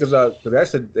 Yeah, because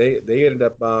actually they ended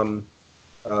up.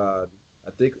 I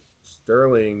think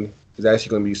Sterling is actually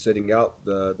going to be sitting out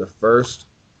the first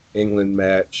England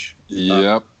match.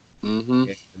 Yep.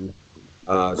 Mm-hmm.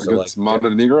 So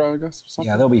Montenegro, I guess. Or something.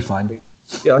 Yeah, they'll be fine.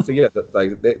 Yeah, I think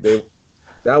they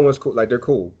that one's cool. Like they're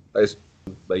cool.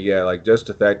 But yeah, like just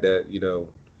the fact that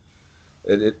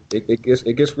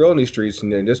it gets real in these streets,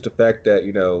 and then just the fact that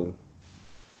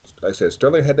like I said,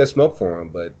 Sterling had that smoke for him,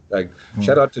 but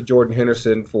shout out to Jordan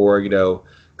Henderson for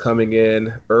coming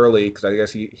in early, because I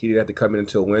guess he didn't have to come in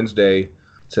until Wednesday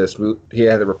to smooth. He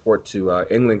had to report to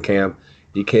England camp.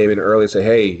 He came in early and said,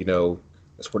 "Hey,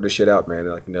 let's work this shit out, man."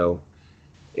 Like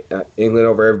England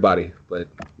over everybody, but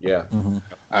yeah.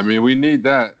 Mm-hmm. We need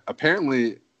that.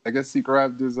 Apparently, I guess he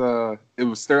grabbed his it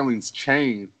was Sterling's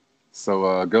chain,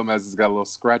 so Gomez has got a little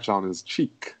scratch on his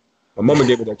cheek. My mama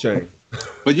gave me that chain.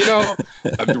 But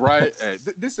right? Hey,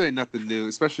 this ain't nothing new,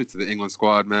 especially to the England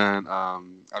squad, man.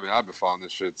 I've been following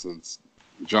this shit since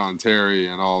John Terry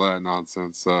and all that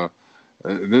nonsense.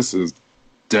 This is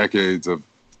decades of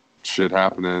shit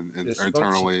happening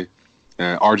internally.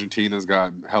 Argentina's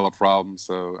got hella problems,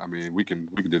 so we can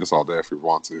do this all day if we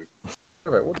want to.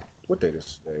 All right, what date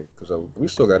is today? Because we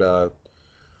still got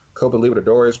Copa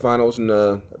Libertadores finals, and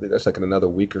I think that's like in another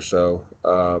week or so.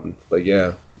 But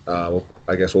yeah.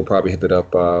 I guess we'll probably hit it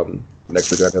up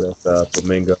next week. I know that's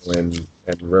Flamingo and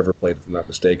River Plate, if I'm not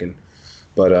mistaken.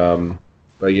 But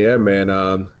yeah, man.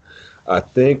 I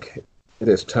think it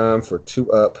is time for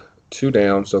 2 up, 2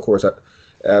 down. So of course,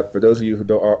 for those of you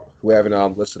who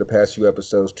haven't listened to the past few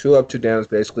episodes, 2 up, 2 down is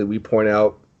basically we point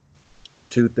out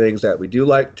 2 things that we do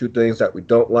like, 2 things that we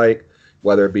don't like,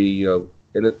 whether it be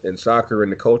in soccer,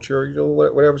 in the culture,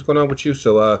 whatever's going on with you.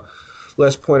 So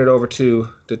let's point it over to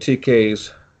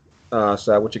TK's.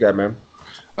 So what you got, man?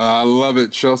 I love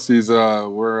it. Chelsea's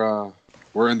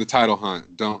we're in the title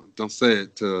hunt. Don't say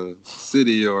it to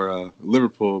City or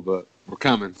Liverpool, but we're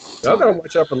coming. Y'all gotta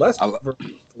watch out for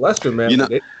Leicester,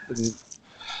 man.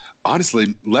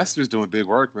 Honestly, Leicester's doing big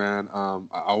work, man.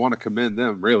 I want to commend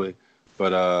them, really,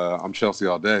 but I'm Chelsea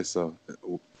all day, so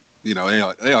they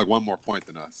like 1 more point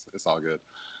than us. It's all good.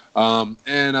 I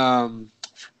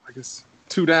guess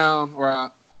 2 down, or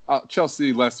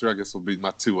Chelsea, Leicester, I guess will be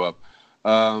my 2 up.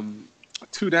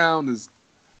 2 down is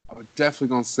I would definitely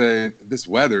gonna say this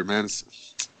weather, man.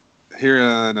 It's, here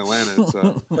in Atlanta, it's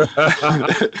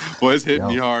boy, it's hitting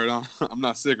me hard. I'm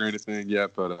not sick or anything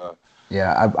yet, but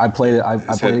yeah, I played it. I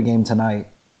played a game tonight,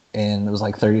 and it was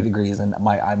like 30 degrees, and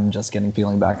I'm just getting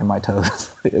feeling back in my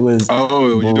toes. It was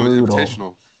you're doing the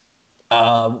invitational.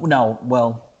 No,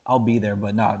 well, I'll be there,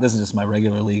 but no, this is just my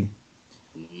regular league.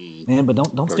 Man, but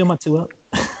don't steal my 2-up.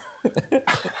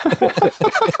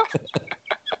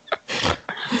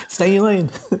 Stay in your lane.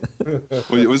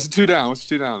 What's the 2 down? What's the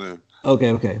 2 down then?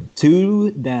 Okay.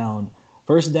 2 down.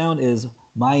 First down is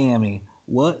Miami.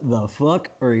 What the fuck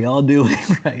are y'all doing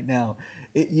right now?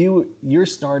 You're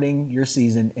starting your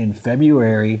season in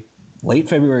February, late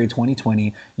February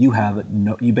 2020.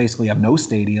 You basically have no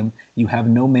stadium. You have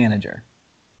no manager.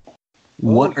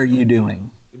 What are you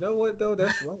doing? You know what though?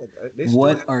 That's wrong.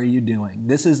 What are you doing?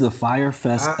 This is the Fire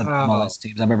Fest of MLS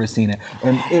teams I've ever seen it.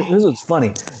 And here's what's funny.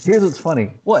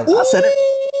 What? I said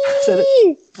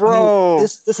it. Bro. I mean,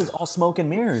 this is all smoke and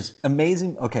mirrors.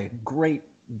 Amazing. Okay, great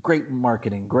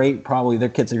marketing. Great. Probably their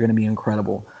kits are going to be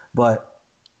incredible. But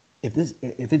if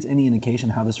it's any indication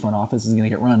how this front office is going to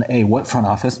get run, what front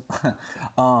office? Then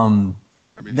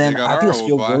I just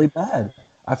feel really bad.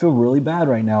 I feel really bad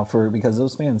right now because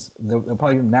those fans they're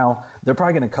probably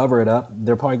going to cover it up.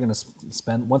 They're probably going to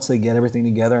spend once they get everything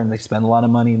together and they spend a lot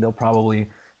of money. They'll probably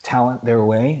talent their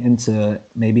way into the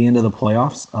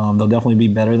playoffs. They'll definitely be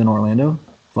better than Orlando.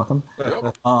 Fuck them.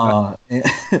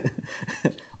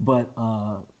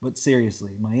 But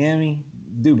seriously, Miami,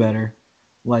 do better.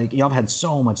 Like y'all have had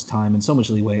so much time and so much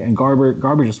leeway, and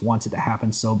Garber just wants it to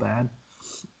happen so bad.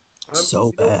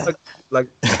 Bad. Like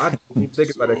I didn't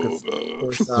think about it because, of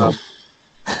course, the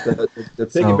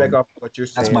piggyback off what you're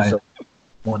saying. That's my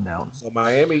 1 down. So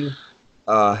Miami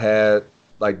had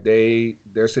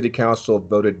their city council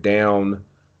voted down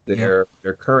their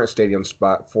current stadium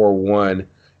spot 4-1.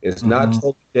 It's not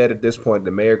totally dead at this point.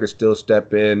 The mayor could still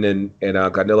step in, and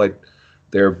I know like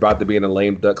they're about to be in a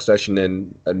lame duck session,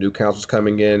 and a new council's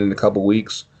coming in a couple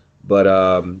weeks. But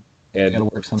and they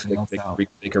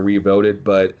can revote it.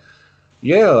 But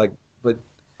yeah, but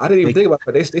I didn't even think about it.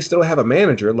 But they still have a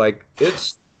manager. Like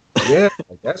it's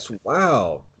that's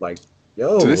wild. Like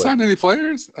yo, do they sign any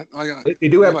players? They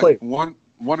do have players. One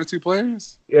or 2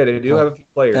 players. Yeah, they do have a few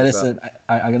players. Edison,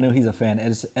 I know he's a fan.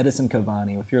 Edison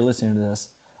Cavani. If you're listening to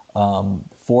this,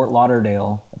 Fort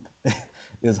Lauderdale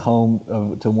is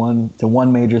home to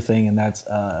one major thing, and that's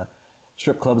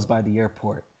strip clubs by the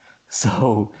airport.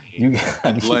 So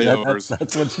that's what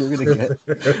you're gonna get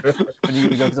when you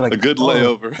go to like a good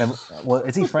layover. Well,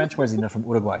 is he French? Where is he from?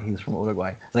 Uruguay. He's from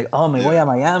Uruguay. It's like, oh, me voy a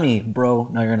Miami, bro.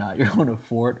 No, you're not. You're going to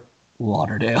Fort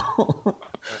Lauderdale.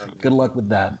 Good luck with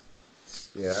that.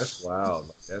 Yeah, that's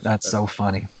wild. That's so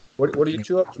funny. What are you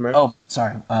 2 ups, man? Oh,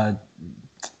 sorry.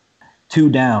 2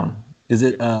 down. Is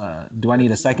it? Do I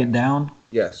need a second down?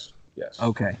 Yes.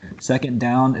 Okay. Second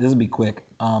down. This will be quick.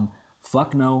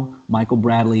 Fuck no, Michael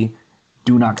Bradley.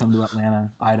 Do not come to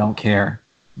Atlanta. I don't care.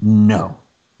 No.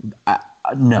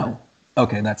 No.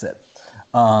 Okay, that's it.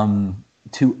 2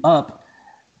 up.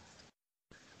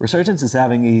 Resurgence is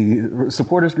having a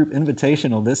supporters group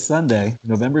invitational this Sunday,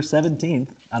 November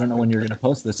 17th. I don't know when you're going to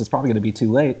post this. It's probably going to be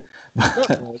too late.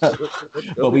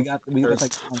 But we got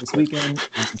like on this weekend.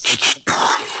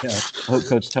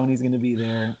 Coach Tony's going to be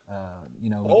there.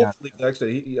 Hopefully,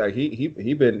 actually, he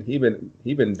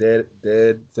been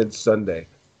dead since Sunday.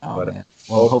 Oh man.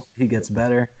 Well, hope he gets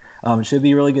better. It should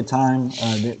be a really good time.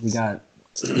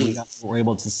 We're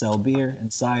able to sell beer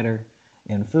and cider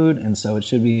and food, and so it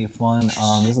should be fun.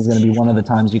 This is going to be one of the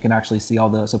times you can actually see all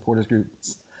the supporters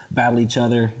groups battle each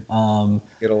other,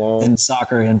 get along in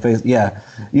soccer and face. Yeah,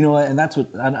 you know what? And that's what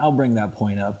I'll bring that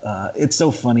point up. It's so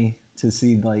funny to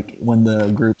see like when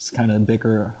the groups kind of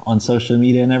bicker on social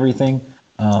media and everything,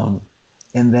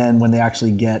 and then when they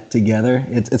actually get together,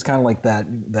 it's kind of like that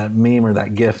meme or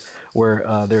that GIF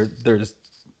where there's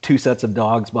 2 sets of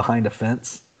dogs behind a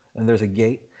fence and there's a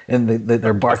gate. And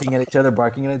they're barking at each other,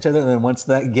 and then once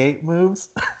that gate moves,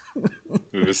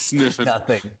 sniffing.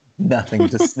 Nothing,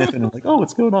 just sniffing. And like, oh,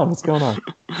 what's going on?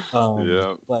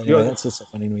 Yeah. But anyway, that's just so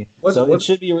funny to me. It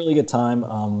should be a really good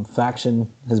time.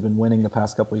 Faction has been winning the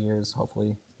past couple of years.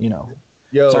 Hopefully,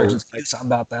 Sergeant's do something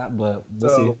about that, but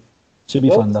we'll see. Should be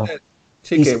fun though.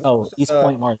 East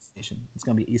Point Mart Station. It's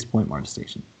gonna be East Point Mart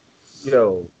Station.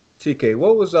 Yo, TK,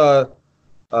 what was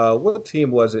what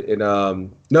team was it in? The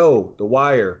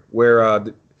Wire, where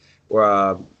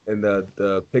in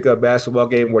the pickup basketball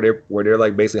game where they're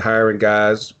like basically hiring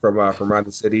guys from around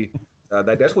the city.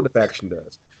 That's what the Faction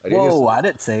does. Whoa, I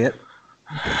didn't say it.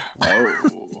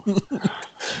 Oh.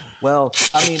 Well,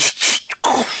 I mean,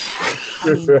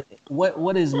 I mean,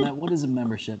 what is a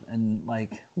membership and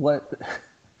like what?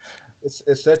 It's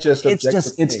such a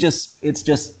subjective It's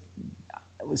just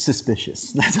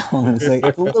suspicious. That's all I'm gonna say.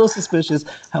 It's a little suspicious.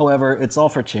 However, it's all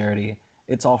for charity.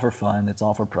 It's all for fun. It's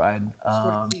all for pride.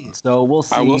 So we'll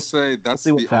see. I will say that's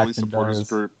the only Faction supporters does.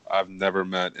 group I've never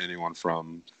met anyone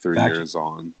from 3 Faction? years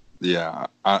on. Yeah,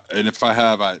 and if I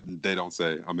have, they don't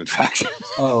say I'm in faction.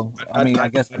 Oh, I mean, I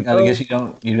guess you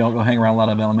don't go hang around a lot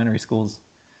of elementary schools.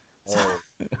 Oh.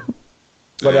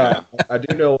 But I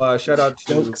do know. Shout out to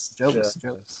Jokes.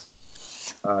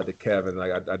 To Kevin.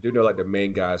 Like I do know like the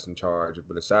main guys in charge,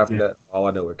 but aside from that, all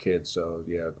I know are kids. So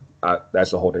yeah,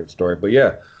 that's a whole different story. But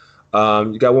yeah,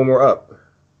 you got one more up.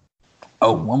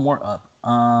 Oh, one more up.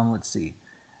 Let's see,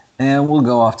 and we'll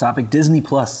go off topic. Disney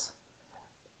Plus,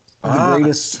 the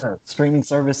greatest streaming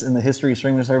service in the history of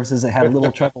streaming services. It had a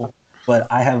little trouble, but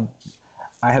I have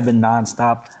been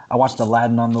nonstop. I watched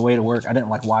Aladdin on the way to work. I didn't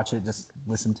like watch it, just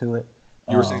listen to it.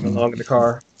 You were singing along in the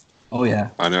car. Oh yeah,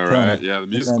 I know, right? Yeah, the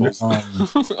musicals.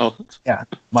 Yeah,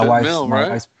 my wife's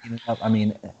right? picking it up. I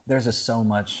mean, there's just so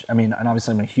much. I mean, and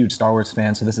obviously I'm a huge Star Wars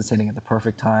fan, so this is hitting at the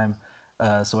perfect time,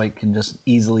 so I can just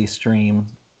easily stream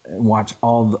and watch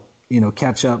all the,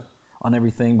 catch up on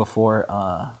everything before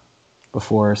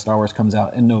Star Wars comes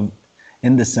out in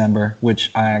December,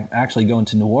 which I actually go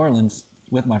into New Orleans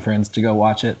with my friends to go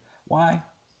watch it. Why?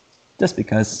 Just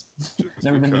because.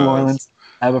 Never been to New Orleans.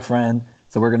 I have a friend.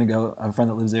 So we're going to go, a friend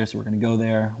that lives there, so we're going to go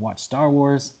there, watch Star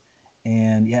Wars.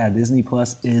 And yeah, Disney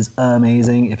Plus is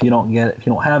amazing. If you don't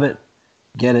have it,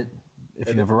 get it. If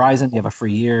you have Verizon, you have a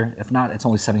free year. If not, it's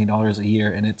only $70 a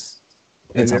year, and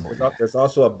there's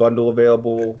also a bundle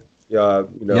available. Yep.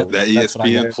 That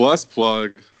ESPN Plus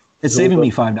plug. It's saving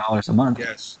me $5 a month.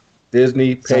 Yes.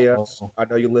 Disney, pay us. I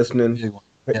know you're listening.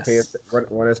 Yes. Pay us,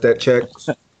 run us that check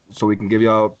so we can give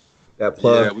y'all that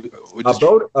plug. Yeah, we just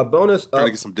a bonus trying up.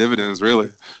 to get some dividends,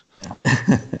 really.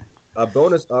 A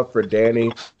bonus up for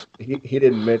Danny. He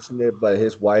didn't mention it, but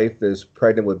his wife is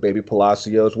pregnant with baby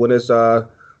Palacios. When's the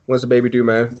baby due,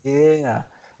 man? Yeah,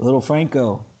 little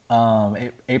Franco.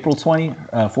 April 20,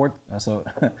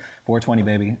 420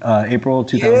 baby. April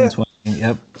 2020. Yeah.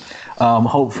 Yep.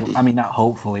 Hopefully, I mean not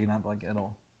hopefully, not like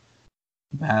it'll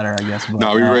matter, I guess. But,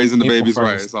 no, we're raising the babies 1st.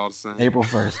 right. It's all the same. April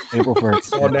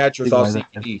 1st. All natural, it's all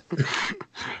CBD.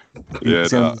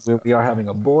 Yeah. We are having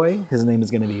a boy. His name is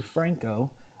going to be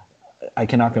Franco. I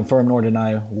cannot confirm nor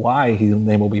deny why his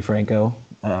name will be Franco,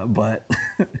 but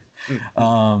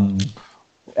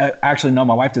actually, no.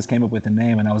 My wife just came up with the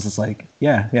name, and I was just like,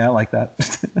 "Yeah, I like that.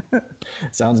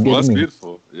 Sounds good." Well, that's to me.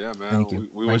 Beautiful. Yeah, man. Thank you.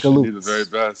 We wish you the very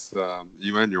best.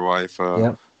 You and your wife.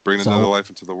 Bringing another life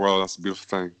into the world. That's a beautiful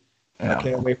thing. Yeah. I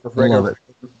can't wait for Franco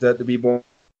to be born.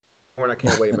 I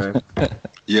can't wait, man.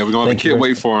 Yeah, we're gonna have a kid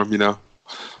wait for him.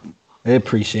 I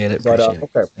appreciate it.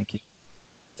 Okay. Thank you.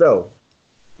 So,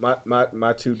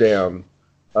 my two down.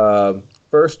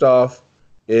 First off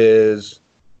is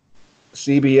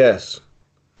CBS.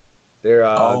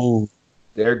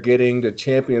 They're getting the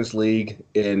Champions League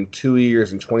in 2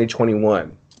 years in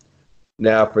 2021.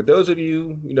 Now, for those of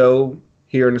you,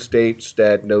 here in the States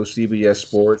that know CBS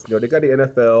Sports, they got the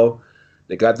NFL,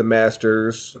 they got the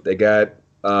Masters, they got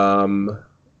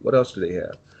what else do they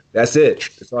have? That's it.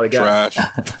 That's all they got.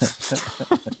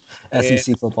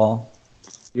 SEC football.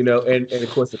 And of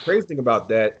course the crazy thing about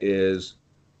that is,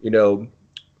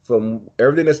 from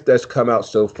everything that's come out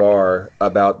so far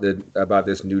about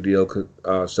this new deal.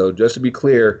 So just to be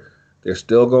clear, they're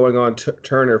still going on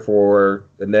Turner for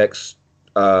the next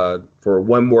for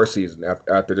one more season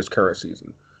after this current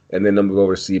season, and then they'll move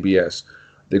over to CBS.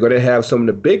 They're going to have some of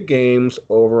the big games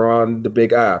over on the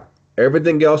Big I.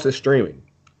 Everything else is streaming,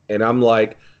 and I'm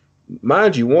like,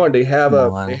 mind you, they have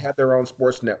their own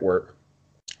sports network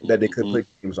that they could put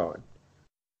games on,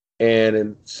 and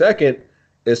then second,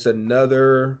 it's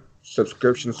another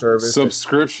subscription service.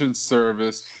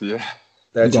 Yeah.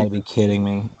 You gotta be kidding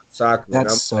me. Soccer.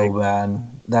 That's so bad.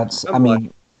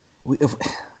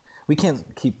 We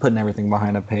can't keep putting everything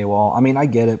behind a paywall. I mean, I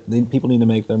get it. People need to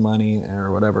make their money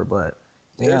or whatever, but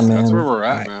damn, man. That's where we're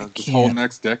at, man. This whole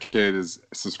next decade is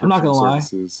subscription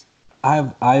services.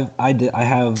 I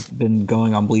have been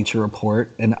going on Bleacher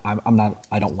Report, and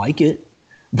I don't like it,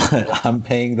 but I'm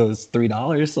paying those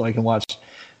 $3 so I can watch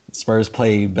Spurs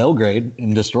play Belgrade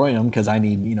and destroy them because I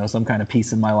need, some kind of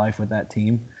peace in my life with that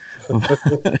team.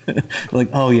 Like,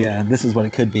 oh yeah, this is what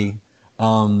it could be.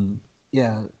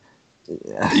 Yeah.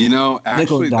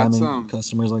 Actually, that's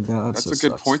customers like that. That's a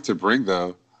good point to bring,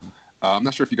 though. I'm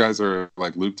not sure if you guys are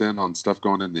looped in on stuff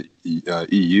going in the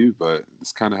EU, but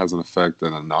this kind of has an effect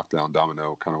in a knockdown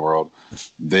domino kind of world.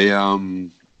 They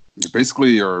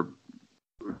basically are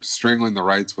strangling the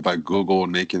rights with like Google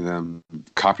and making them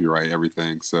copyright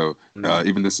everything. So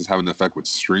even this is having an effect with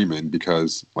streaming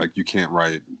because like you can't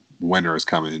write winter is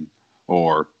coming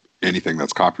or anything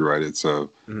that's copyrighted.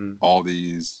 So all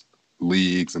these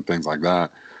leagues and things like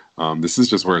that. This is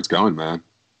just where it's going, man.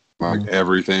 Like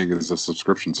everything is a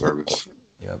subscription service.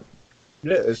 Yep.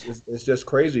 Yeah, it's just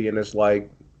crazy, and it's like,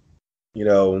 you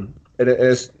know,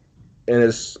 it's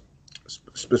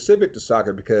specific to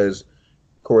soccer because,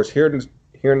 of course, here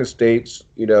in the States,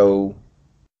 you know,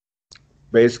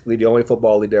 basically the only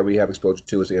football league that we have exposure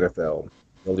to is the NFL.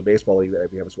 The only baseball league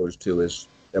that we have exposure to is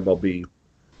MLB,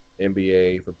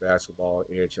 NBA for basketball,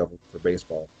 NHL for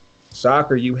baseball.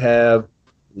 Soccer, you have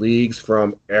leagues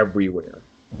from everywhere,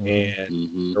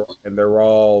 and they're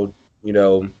all, you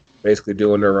know, basically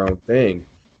doing their own thing,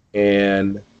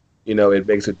 and you know it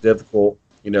makes it difficult,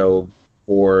 you know,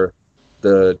 for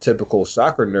the typical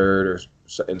soccer nerd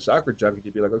and soccer junkie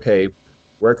to be like, okay,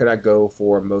 where can I go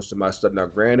for most of my stuff? Now,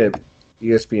 granted,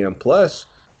 ESPN Plus,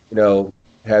 you know,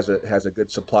 has a good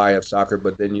supply of soccer,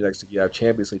 but then you have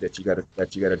Champions League that you got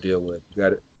to deal with.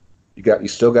 You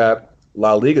still got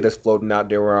La Liga that's floating out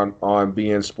there on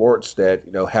beIN Sports that,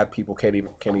 you know, people can't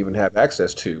even have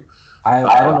access to. I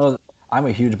don't know. I'm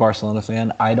a huge Barcelona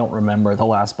fan. I don't remember the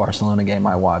last Barcelona game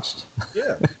I watched.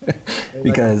 Yeah,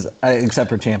 because except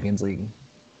for Champions League,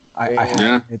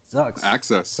 it sucks.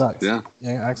 Access sucks. Yeah,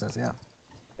 access. Yeah.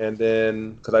 And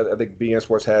then because I think beIN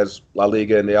Sports has La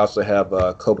Liga and they also have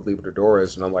Copa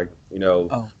Libertadores, and I'm like, you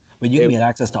know, but you can get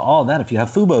access to all that if you have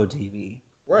Fubo TV.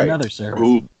 Right. Another service.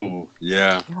 Ooh,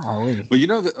 yeah. Golly. But you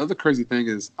know, the other crazy thing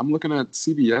is I'm looking at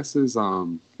CBS's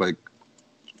like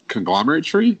conglomerate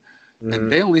tree,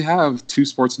 and they only have 2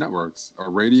 sports networks: a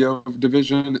radio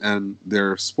division and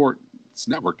their sports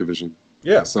network division.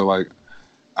 Yeah. So like,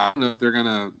 I don't know if they're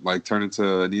gonna like turn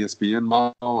into an ESPN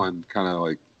model and kind of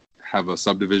like have a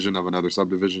subdivision of another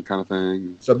subdivision kind of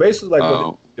thing. So basically, like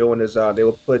what they're doing is they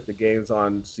will put the games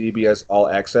on CBS All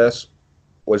Access,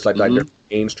 which is like their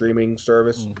game streaming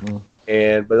service.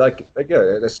 And but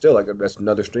yeah, that's still that's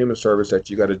another streaming service that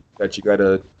you gotta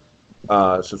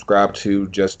subscribe to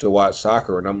just to watch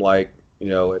soccer. And I'm like, you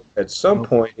know, at some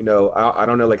point, you know, I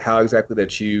don't know like how exactly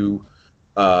you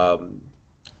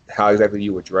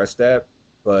address that,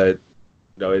 but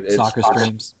you know, it's soccer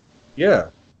streams. Yeah,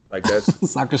 like that's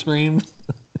soccer streams.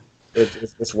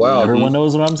 It's wild. Everyone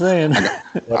knows what I'm saying.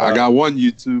 I got one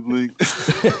YouTube link.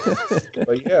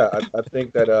 But yeah, I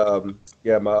think that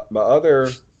my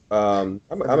other I'm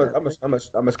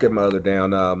gonna skip my other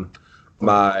down.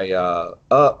 My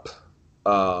up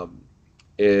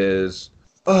is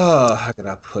how can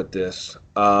I put this?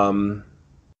 I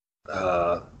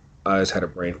just had a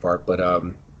brain fart, but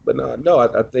no,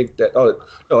 I think that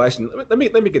actually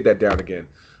let me get that down again.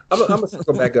 I'm gonna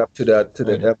circle back up to the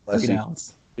MLS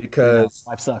downs. Because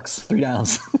 5 sucks, 3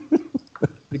 downs.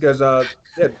 Because the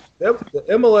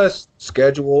MLS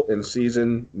schedule and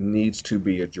season needs to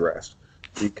be addressed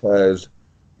because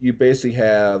you basically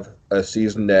have a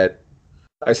season that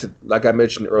like I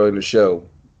mentioned earlier in the show,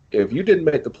 if you didn't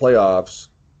make the playoffs,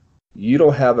 you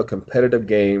don't have a competitive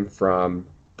game from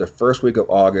the first week of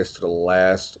August to the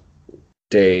last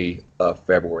day of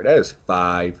February. That is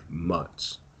 5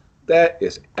 months. That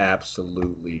is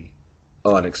absolutely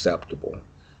unacceptable.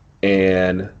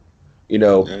 And, you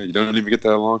know, you don't even get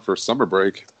that long for summer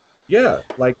break. Yeah,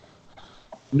 like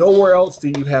nowhere else do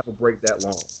you have a break that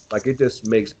long. Like it just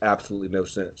makes absolutely no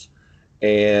sense.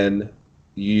 And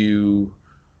you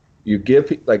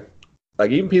give like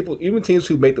even teams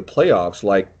who make the playoffs,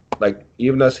 like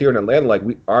even us here in Atlanta, like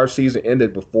our season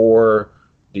ended before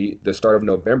the start of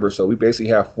November, so we basically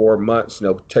have 4 months. You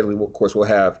know, technically, of course, we'll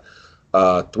have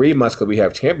 3 months because we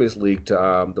have Champions League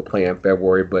to play in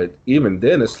February. But even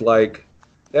then, it's like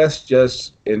that's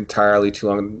just entirely too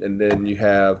long. And then you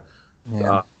have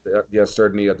the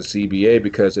uncertainty of the CBA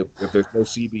because if there's no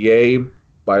CBA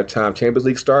by the time Champions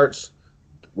League starts,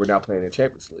 we're not playing in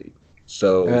Champions League.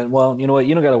 So and well, you know what?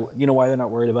 You know why they're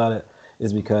not worried about it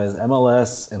is because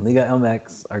MLS and Liga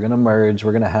MX are going to merge.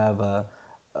 We're going to have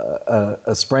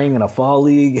a spring and a fall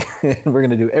league. And we're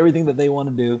going to do everything that they want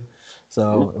to do.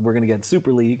 So we're going to get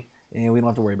Super League, and we don't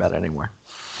have to worry about it anymore.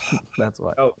 That's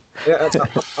why. Oh, yeah,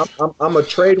 I'm going to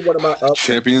trade one of my ups.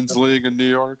 Champions League in New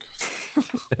York.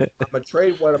 I'm going to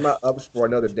trade one of my ups for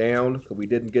another down because we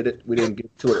didn't get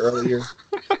to it earlier.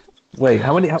 Wait,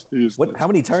 how many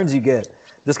turns you get?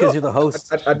 Just because you're the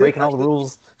host, breaking all the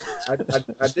rules. I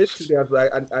did 2 downs,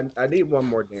 but I need one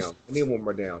more down.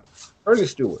 Ernie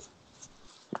Stewart.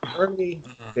 Ernie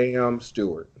damn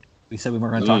Stewart. We said we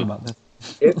weren't going to talk about this.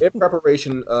 In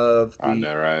preparation of I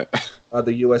know, right?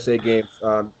 The USA games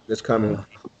this coming week,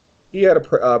 he had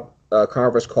a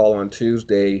conference call on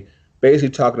Tuesday, basically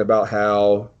talking about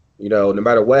how no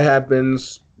matter what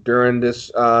happens during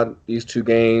these two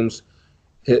games,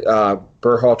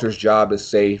 Berhalter's job is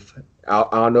safe. I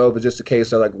don't know if it's just a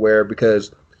case of like where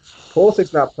because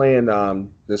Pulisic's not playing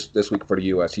this week for the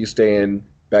U.S. He's staying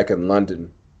back in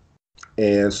London,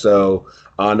 and so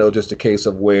I don't know just a case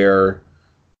of where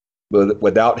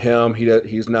without him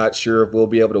he's not sure if we'll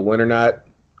be able to win or not.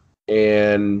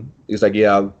 And he's like,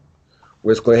 yeah,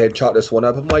 let's go ahead and chalk this one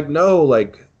up. I'm like, no,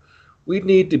 like we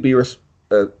need to be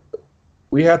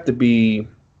we have to be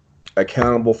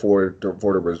accountable for the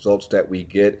results that we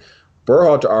get.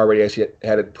 Berhalter already actually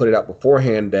had it put it out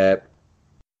beforehand that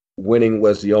winning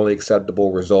was the only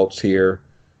acceptable results here.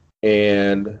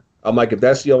 And I'm like, if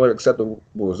that's the only acceptable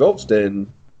results,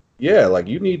 then yeah, like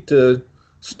you need to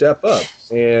step up.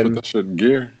 And put that shit in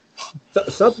gear.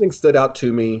 Something stood out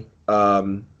to me. I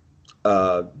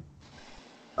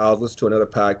was listening to another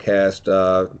podcast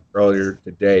earlier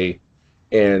today,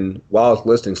 and while I was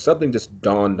listening, something just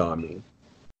dawned on me.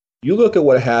 You look at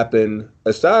what happened,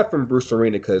 aside from Bruce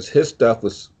Arena, because his stuff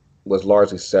was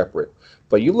largely separate,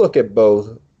 but you look at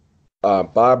both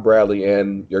Bob Bradley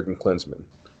and Jurgen Klinsmann.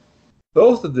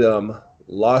 Both of them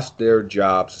lost their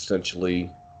jobs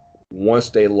essentially once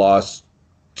they lost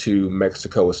to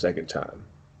Mexico a second time.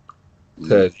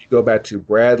 Because you go back to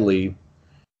Bradley,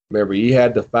 remember he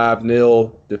had the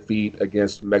 5-0 defeat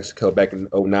against Mexico back in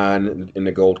 2009 in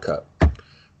the Gold Cup.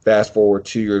 Fast forward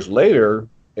 2 years later,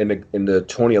 in the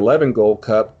 2011 Gold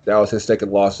Cup, that was his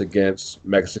second loss against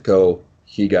Mexico.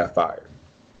 He got fired.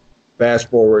 Fast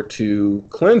forward to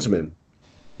Klinsmann.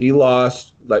 He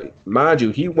lost, like, mind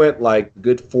you, he went like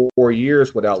good 4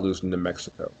 years without losing to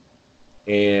Mexico.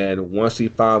 And once he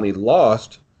finally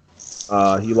lost,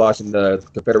 he lost in the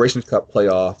Confederations Cup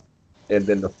playoff. And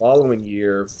then the following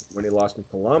year, when he lost in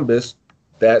Columbus,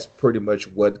 that's pretty much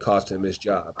what cost him his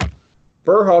job.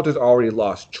 Berhalter's already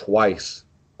lost twice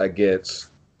against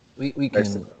we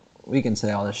can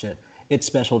say all this shit. It's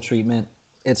special treatment.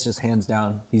 It's just hands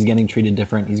down. He's getting treated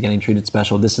different. He's getting treated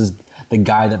special. This is the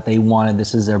guy that they wanted.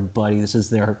 This is their buddy. This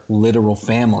is their literal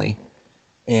family.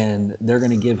 And they're going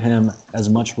to give him as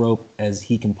much rope as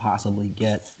he can possibly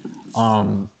get.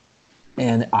 And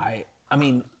I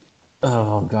mean,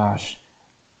 oh gosh.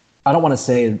 I don't want to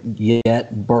say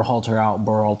yet Berhalter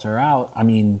out. I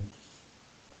mean,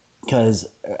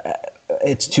 because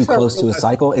it's too close to a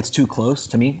cycle. It's too close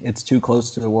to me. It's too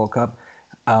close to the World Cup.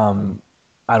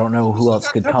 I don't know who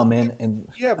else could come in and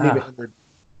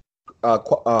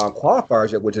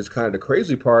qualifiers yet, which is kind of the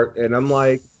crazy part. And I'm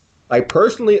like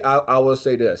personally, I will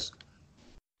say this.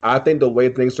 I think the way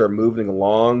things are moving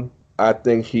along, I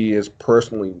think he is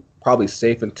personally probably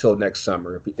safe until next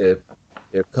summer. If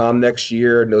come next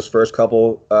year in those first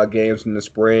couple games in the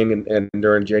spring and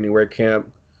during January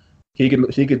camp, he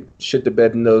could shit the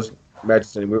bed in those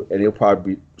matches and he'll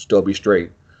probably still be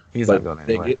straight. He's not going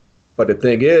anywhere. But the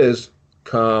thing is,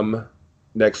 come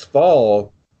next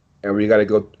fall, and we got to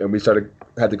go, and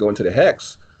had to go into the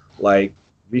hex. Like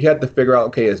we had to figure out,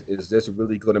 okay, is this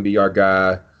really going to be our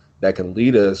guy that can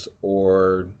lead us,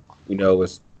 or we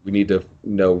need to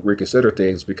reconsider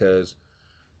things because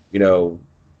I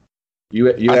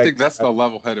think that's the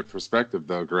level-headed perspective,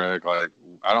 though, Greg. Like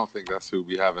I don't think that's who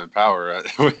we have in power at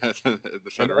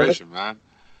the Federation, man.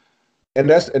 And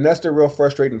that's the real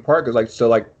frustrating part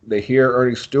because they hear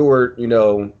Ernie Stewart,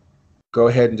 go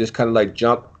ahead and just kind of like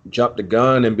jump the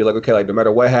gun and be like, okay, like no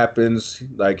matter what happens,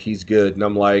 like he's good. And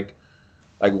I'm like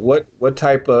what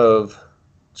type of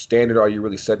standard are you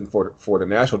really setting for the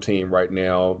national team right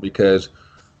now? Because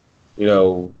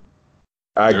there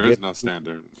is no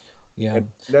standard. Yeah,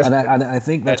 and I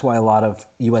think that's why a lot of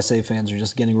USA fans are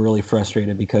just getting really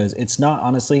frustrated because it's not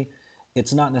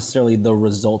necessarily the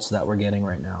results that we're getting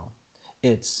right now.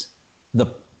 It's the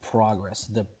progress,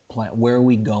 the plan. Where are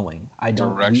we going?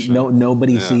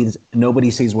 Nobody sees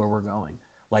where we're going.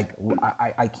 Like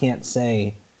I can't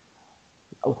say.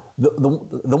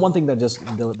 The one thing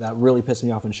that really pissed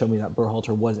me off and showed me that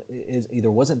Berhalter is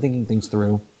either wasn't thinking things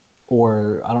through,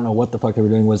 or I don't know what the fuck they were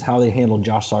doing, was how they handled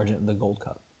Josh Sargent in the Gold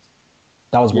Cup.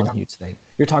 That was one huge thing.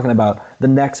 You're talking about the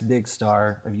next big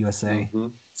star of USA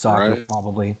soccer, right?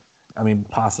 Probably. I mean,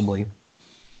 possibly.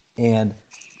 And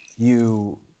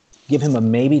you give him a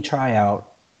maybe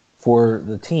tryout for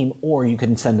the team, or you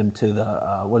can send him to the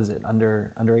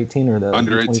under 18 or the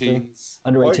under 18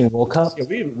 World Cup. Yeah,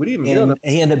 we didn't and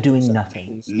he ended up doing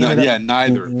nothing. Neither.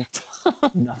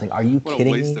 Nothing. Are you what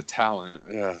kidding me? What a waste of talent.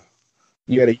 Yeah.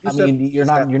 Yeah, the I mean, U17 you're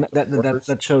not. You're not. workers.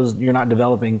 That shows you're not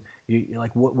developing. You're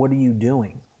like, what are you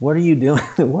doing? What are you doing?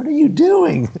 What are you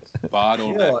doing?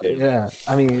 Bottlenecking. Yeah,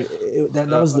 I mean, that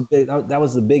was the big that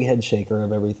was the big head shaker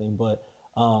of everything. But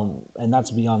and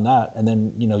that's beyond that. And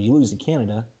then you lose to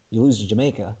Canada, you lose to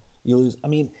Jamaica, you lose. I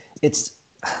mean, it's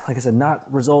like I said,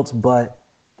 not results, but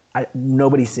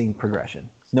nobody's seeing progression.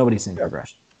 Nobody's seeing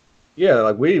progression. Yeah,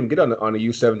 like we didn't even get on the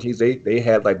U17s. They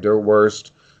had like their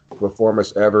worst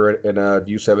performance ever in a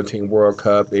U17 World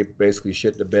Cup. They basically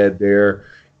shit the bed there,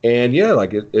 and yeah,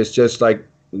 like it's just like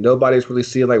nobody's really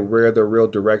seeing like where the real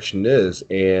direction is.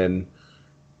 And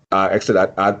like I said,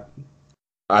 I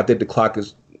think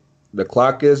the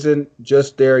clock isn't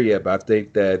just there yet, but I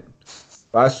think that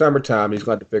by summertime he's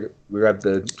going to figure we have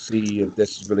to see if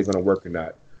this is really going to work or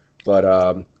not. But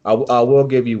I will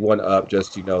give you one up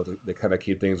just to kind of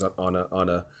keep things on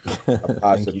a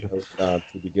positive note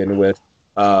to begin with.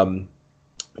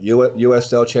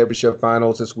 USL Championship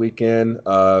Finals this weekend.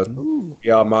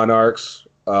 Yeah, Monarchs,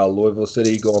 Louisville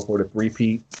City going for the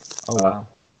three-peat. Oh wow!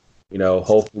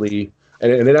 Hopefully,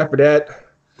 and then after that,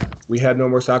 we have no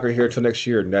more soccer here until next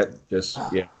year, and that just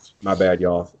my bad,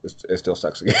 y'all. It still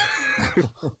sucks again.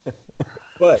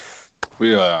 But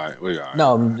we are all right.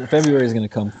 No, February is going to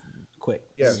come quick.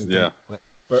 Yeah. Quick.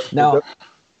 Now,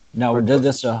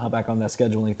 just to hop back on that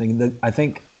scheduling thing, I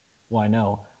think, well, I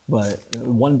know, but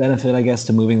one benefit, I guess,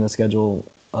 to moving the schedule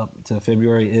up to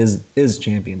February is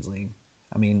Champions League.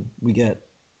 I mean, we'll get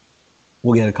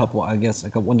a couple. I guess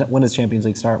when does Champions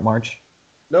League start? March?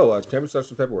 No, Champions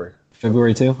starts in February.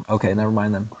 February too? Okay, never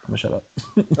mind then. I'm gonna shut up.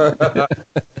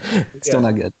 Still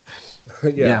not good.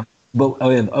 Yeah. But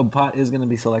Pot is going to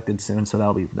be selected soon, so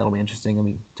that'll be interesting, and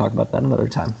we talk about that another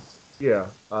time. Yeah,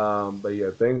 but yeah,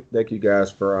 thank you guys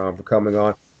for coming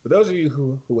on. For those of you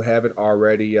who haven't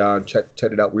already checked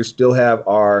it out, we still have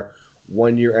our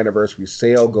 1-year anniversary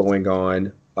sale going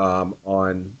on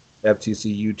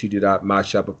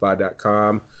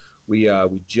ftcutd.myshopify.com.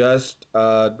 We just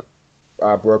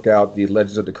broke out the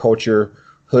Legends of the Culture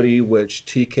hoodie, which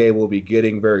TK will be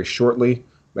getting very shortly.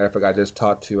 Matter of fact, I just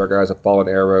talked to our guys at Fallen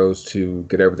Arrows to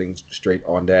get everything straight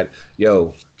on that.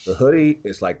 Yo, the hoodie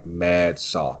is like mad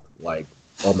soft. Like,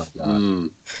 oh my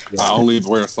god. Yeah. I only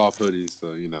wear soft hoodies,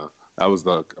 so that was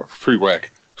the prereq.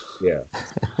 Yeah,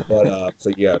 but so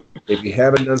yeah, if you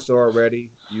haven't done so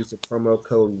already, use the promo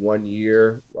code 1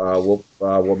 year. We'll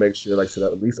make sure, like I said,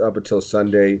 at least up until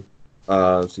Sunday,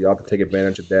 so y'all can take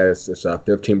advantage of that. It's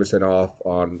 15% off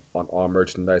on all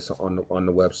merchandise on the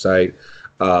website.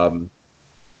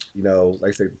 Like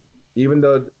I said, even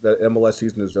though the MLS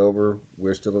season is over,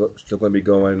 we're still going to be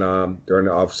going during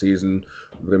the off season.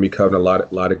 We're going to be covering a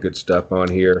lot of good stuff on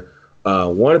here.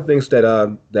 One of the things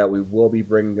that we will be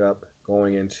bringing up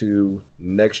going into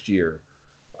next year,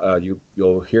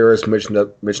 you'll hear us mention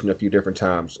a few different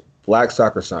times. Black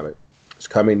Soccer Summit is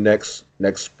coming next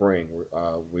spring.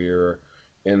 We're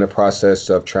in the process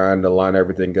of trying to line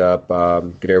everything up,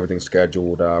 get everything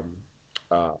scheduled.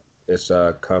 It's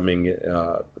coming.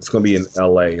 It's going to be in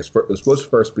LA. It's supposed to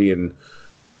first be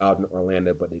out in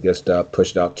Orlando, but they just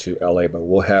pushed out to LA. But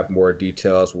we'll have more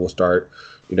details. We'll start,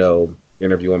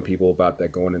 interviewing people about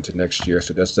that going into next year.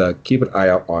 So just keep an eye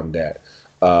out on that.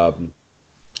 But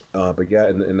yeah,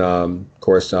 and of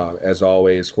course, as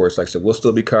always, of course, like I said, we'll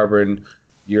still be covering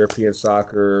European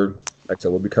soccer. Like I said,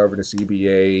 we'll be covering the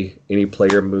CBA, any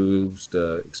player moves,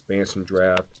 the expansion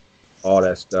draft, all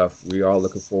that stuff. We are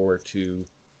looking forward to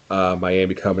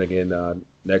Miami coming in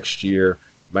next year.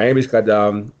 Miami's got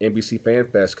NBC Fan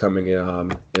Fest coming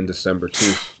in December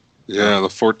too. Yeah, the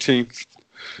 14th.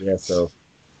 Yeah, so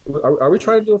are we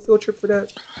trying to do a field trip for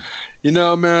that?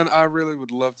 Man, I really would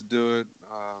love to do it.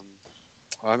 I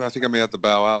think I may have to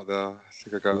bow out though. I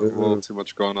think I got a little too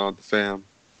much going on with the fam.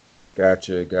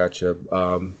 Gotcha. Yeah,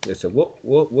 so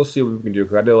we'll see what we can do,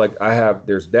 because I know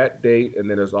there's that date, and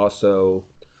then there's also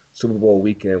Super Bowl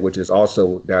weekend, which is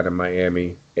also down in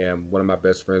Miami, and one of my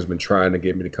best friends has been trying to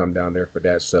get me to come down there for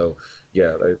that. So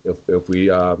yeah, if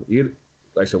we like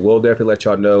I said, we'll definitely let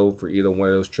y'all know for either one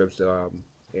of those trips.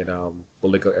 And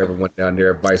we'll link up everyone down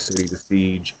there, Vice City, The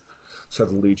Siege,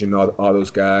 Southern Legion, all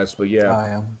those guys. But yeah, I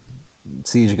am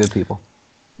Siege, good people.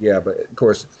 Yeah, but of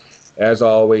course, as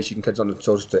always, you can catch on the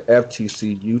socials to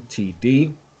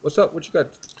FTCUTD. What's up? What you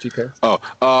got, GK? Oh,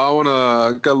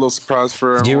 I got a little surprise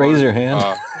for everyone. Did you raise your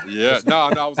hand? Yeah. No,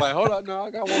 I was like, hold on. No,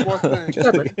 I got one more thing.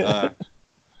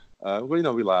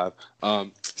 Well, we live.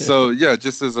 So yeah,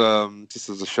 just as a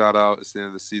shout out, it's the end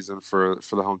of the season for the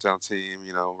hometown team.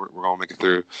 We're gonna make it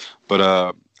through.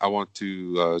 But I want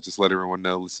to just let everyone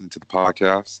know, listening to the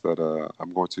podcast, that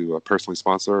I'm going to personally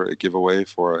sponsor a giveaway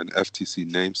for an FTC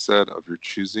name set of your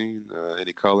choosing,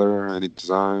 any color, any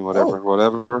design,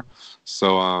 whatever.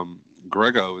 So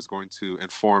Grego is going to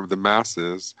inform the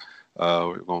masses.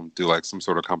 We're going to do like some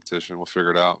sort of competition. We'll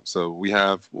figure it out. So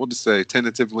we'll just say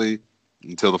tentatively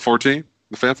until the 14th,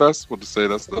 the FanFest. We'll just say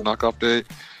that's the knockoff date.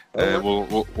 And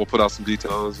we'll put out some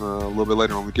details a little bit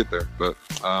later when we get there. But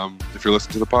if you're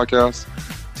listening to the podcast,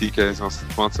 TK is going to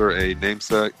sponsor a name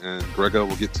set, and Grego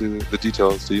will get to the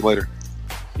details to you later.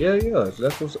 Yeah.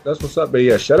 That's what's up. But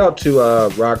yeah, shout out to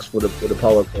Rocks with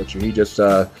Apollo Culture. He just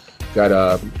got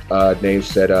a name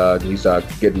set. He's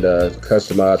getting the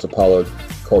customized Apollo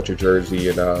Culture jersey,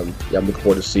 and I'm looking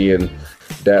forward to seeing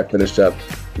that finished up.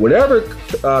 Whenever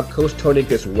Coach Tony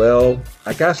gets well,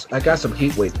 I got some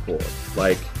heat waiting for him.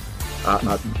 Like,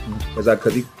 because of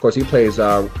course he plays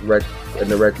in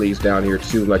the rec leagues down here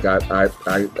too. Like I've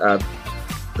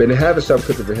been having some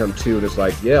cooking for him too, and it's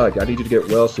like, yeah, like I need you to get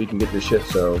well so you can get this shit.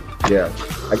 So yeah,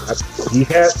 he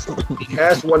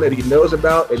has one that he knows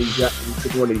about, and he's got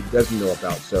one that he doesn't know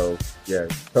about. So yeah,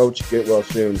 Coach, get well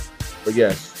soon. But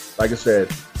yes, like I said,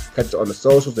 catch us on the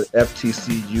socials at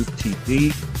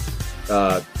FTCUTD.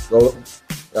 Go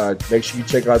make sure you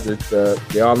check out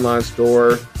the online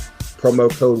store.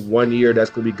 Promo code 1 year. That's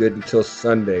going to be good until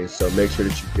Sunday. So make sure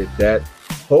that you get that.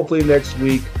 Hopefully next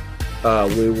week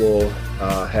we will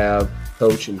have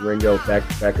Coach and Ringo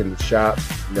back in the shop.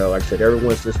 You know, like I said,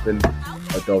 everyone's just been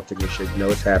adulting and shit. You know,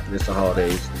 it's happening. It's the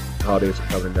holidays. The holidays are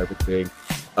coming and everything.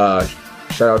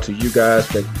 Shout out to you guys.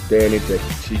 Thank you, Danny. Thank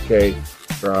you, TK,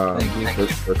 for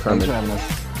coming. Thanks for having us.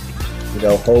 You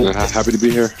know, hope Happy to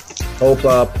be here. Hope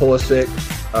Pulisic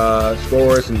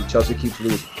scores and Chelsea keeps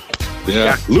losing.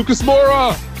 Yeah. Lucas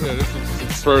Moura! Yeah, this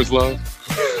is Spurs love.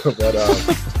 But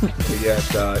yes,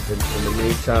 in the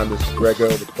meantime, this is Grego.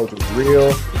 The coach is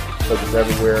real. Coach is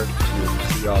everywhere. We'll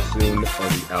see y'all soon on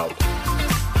the out.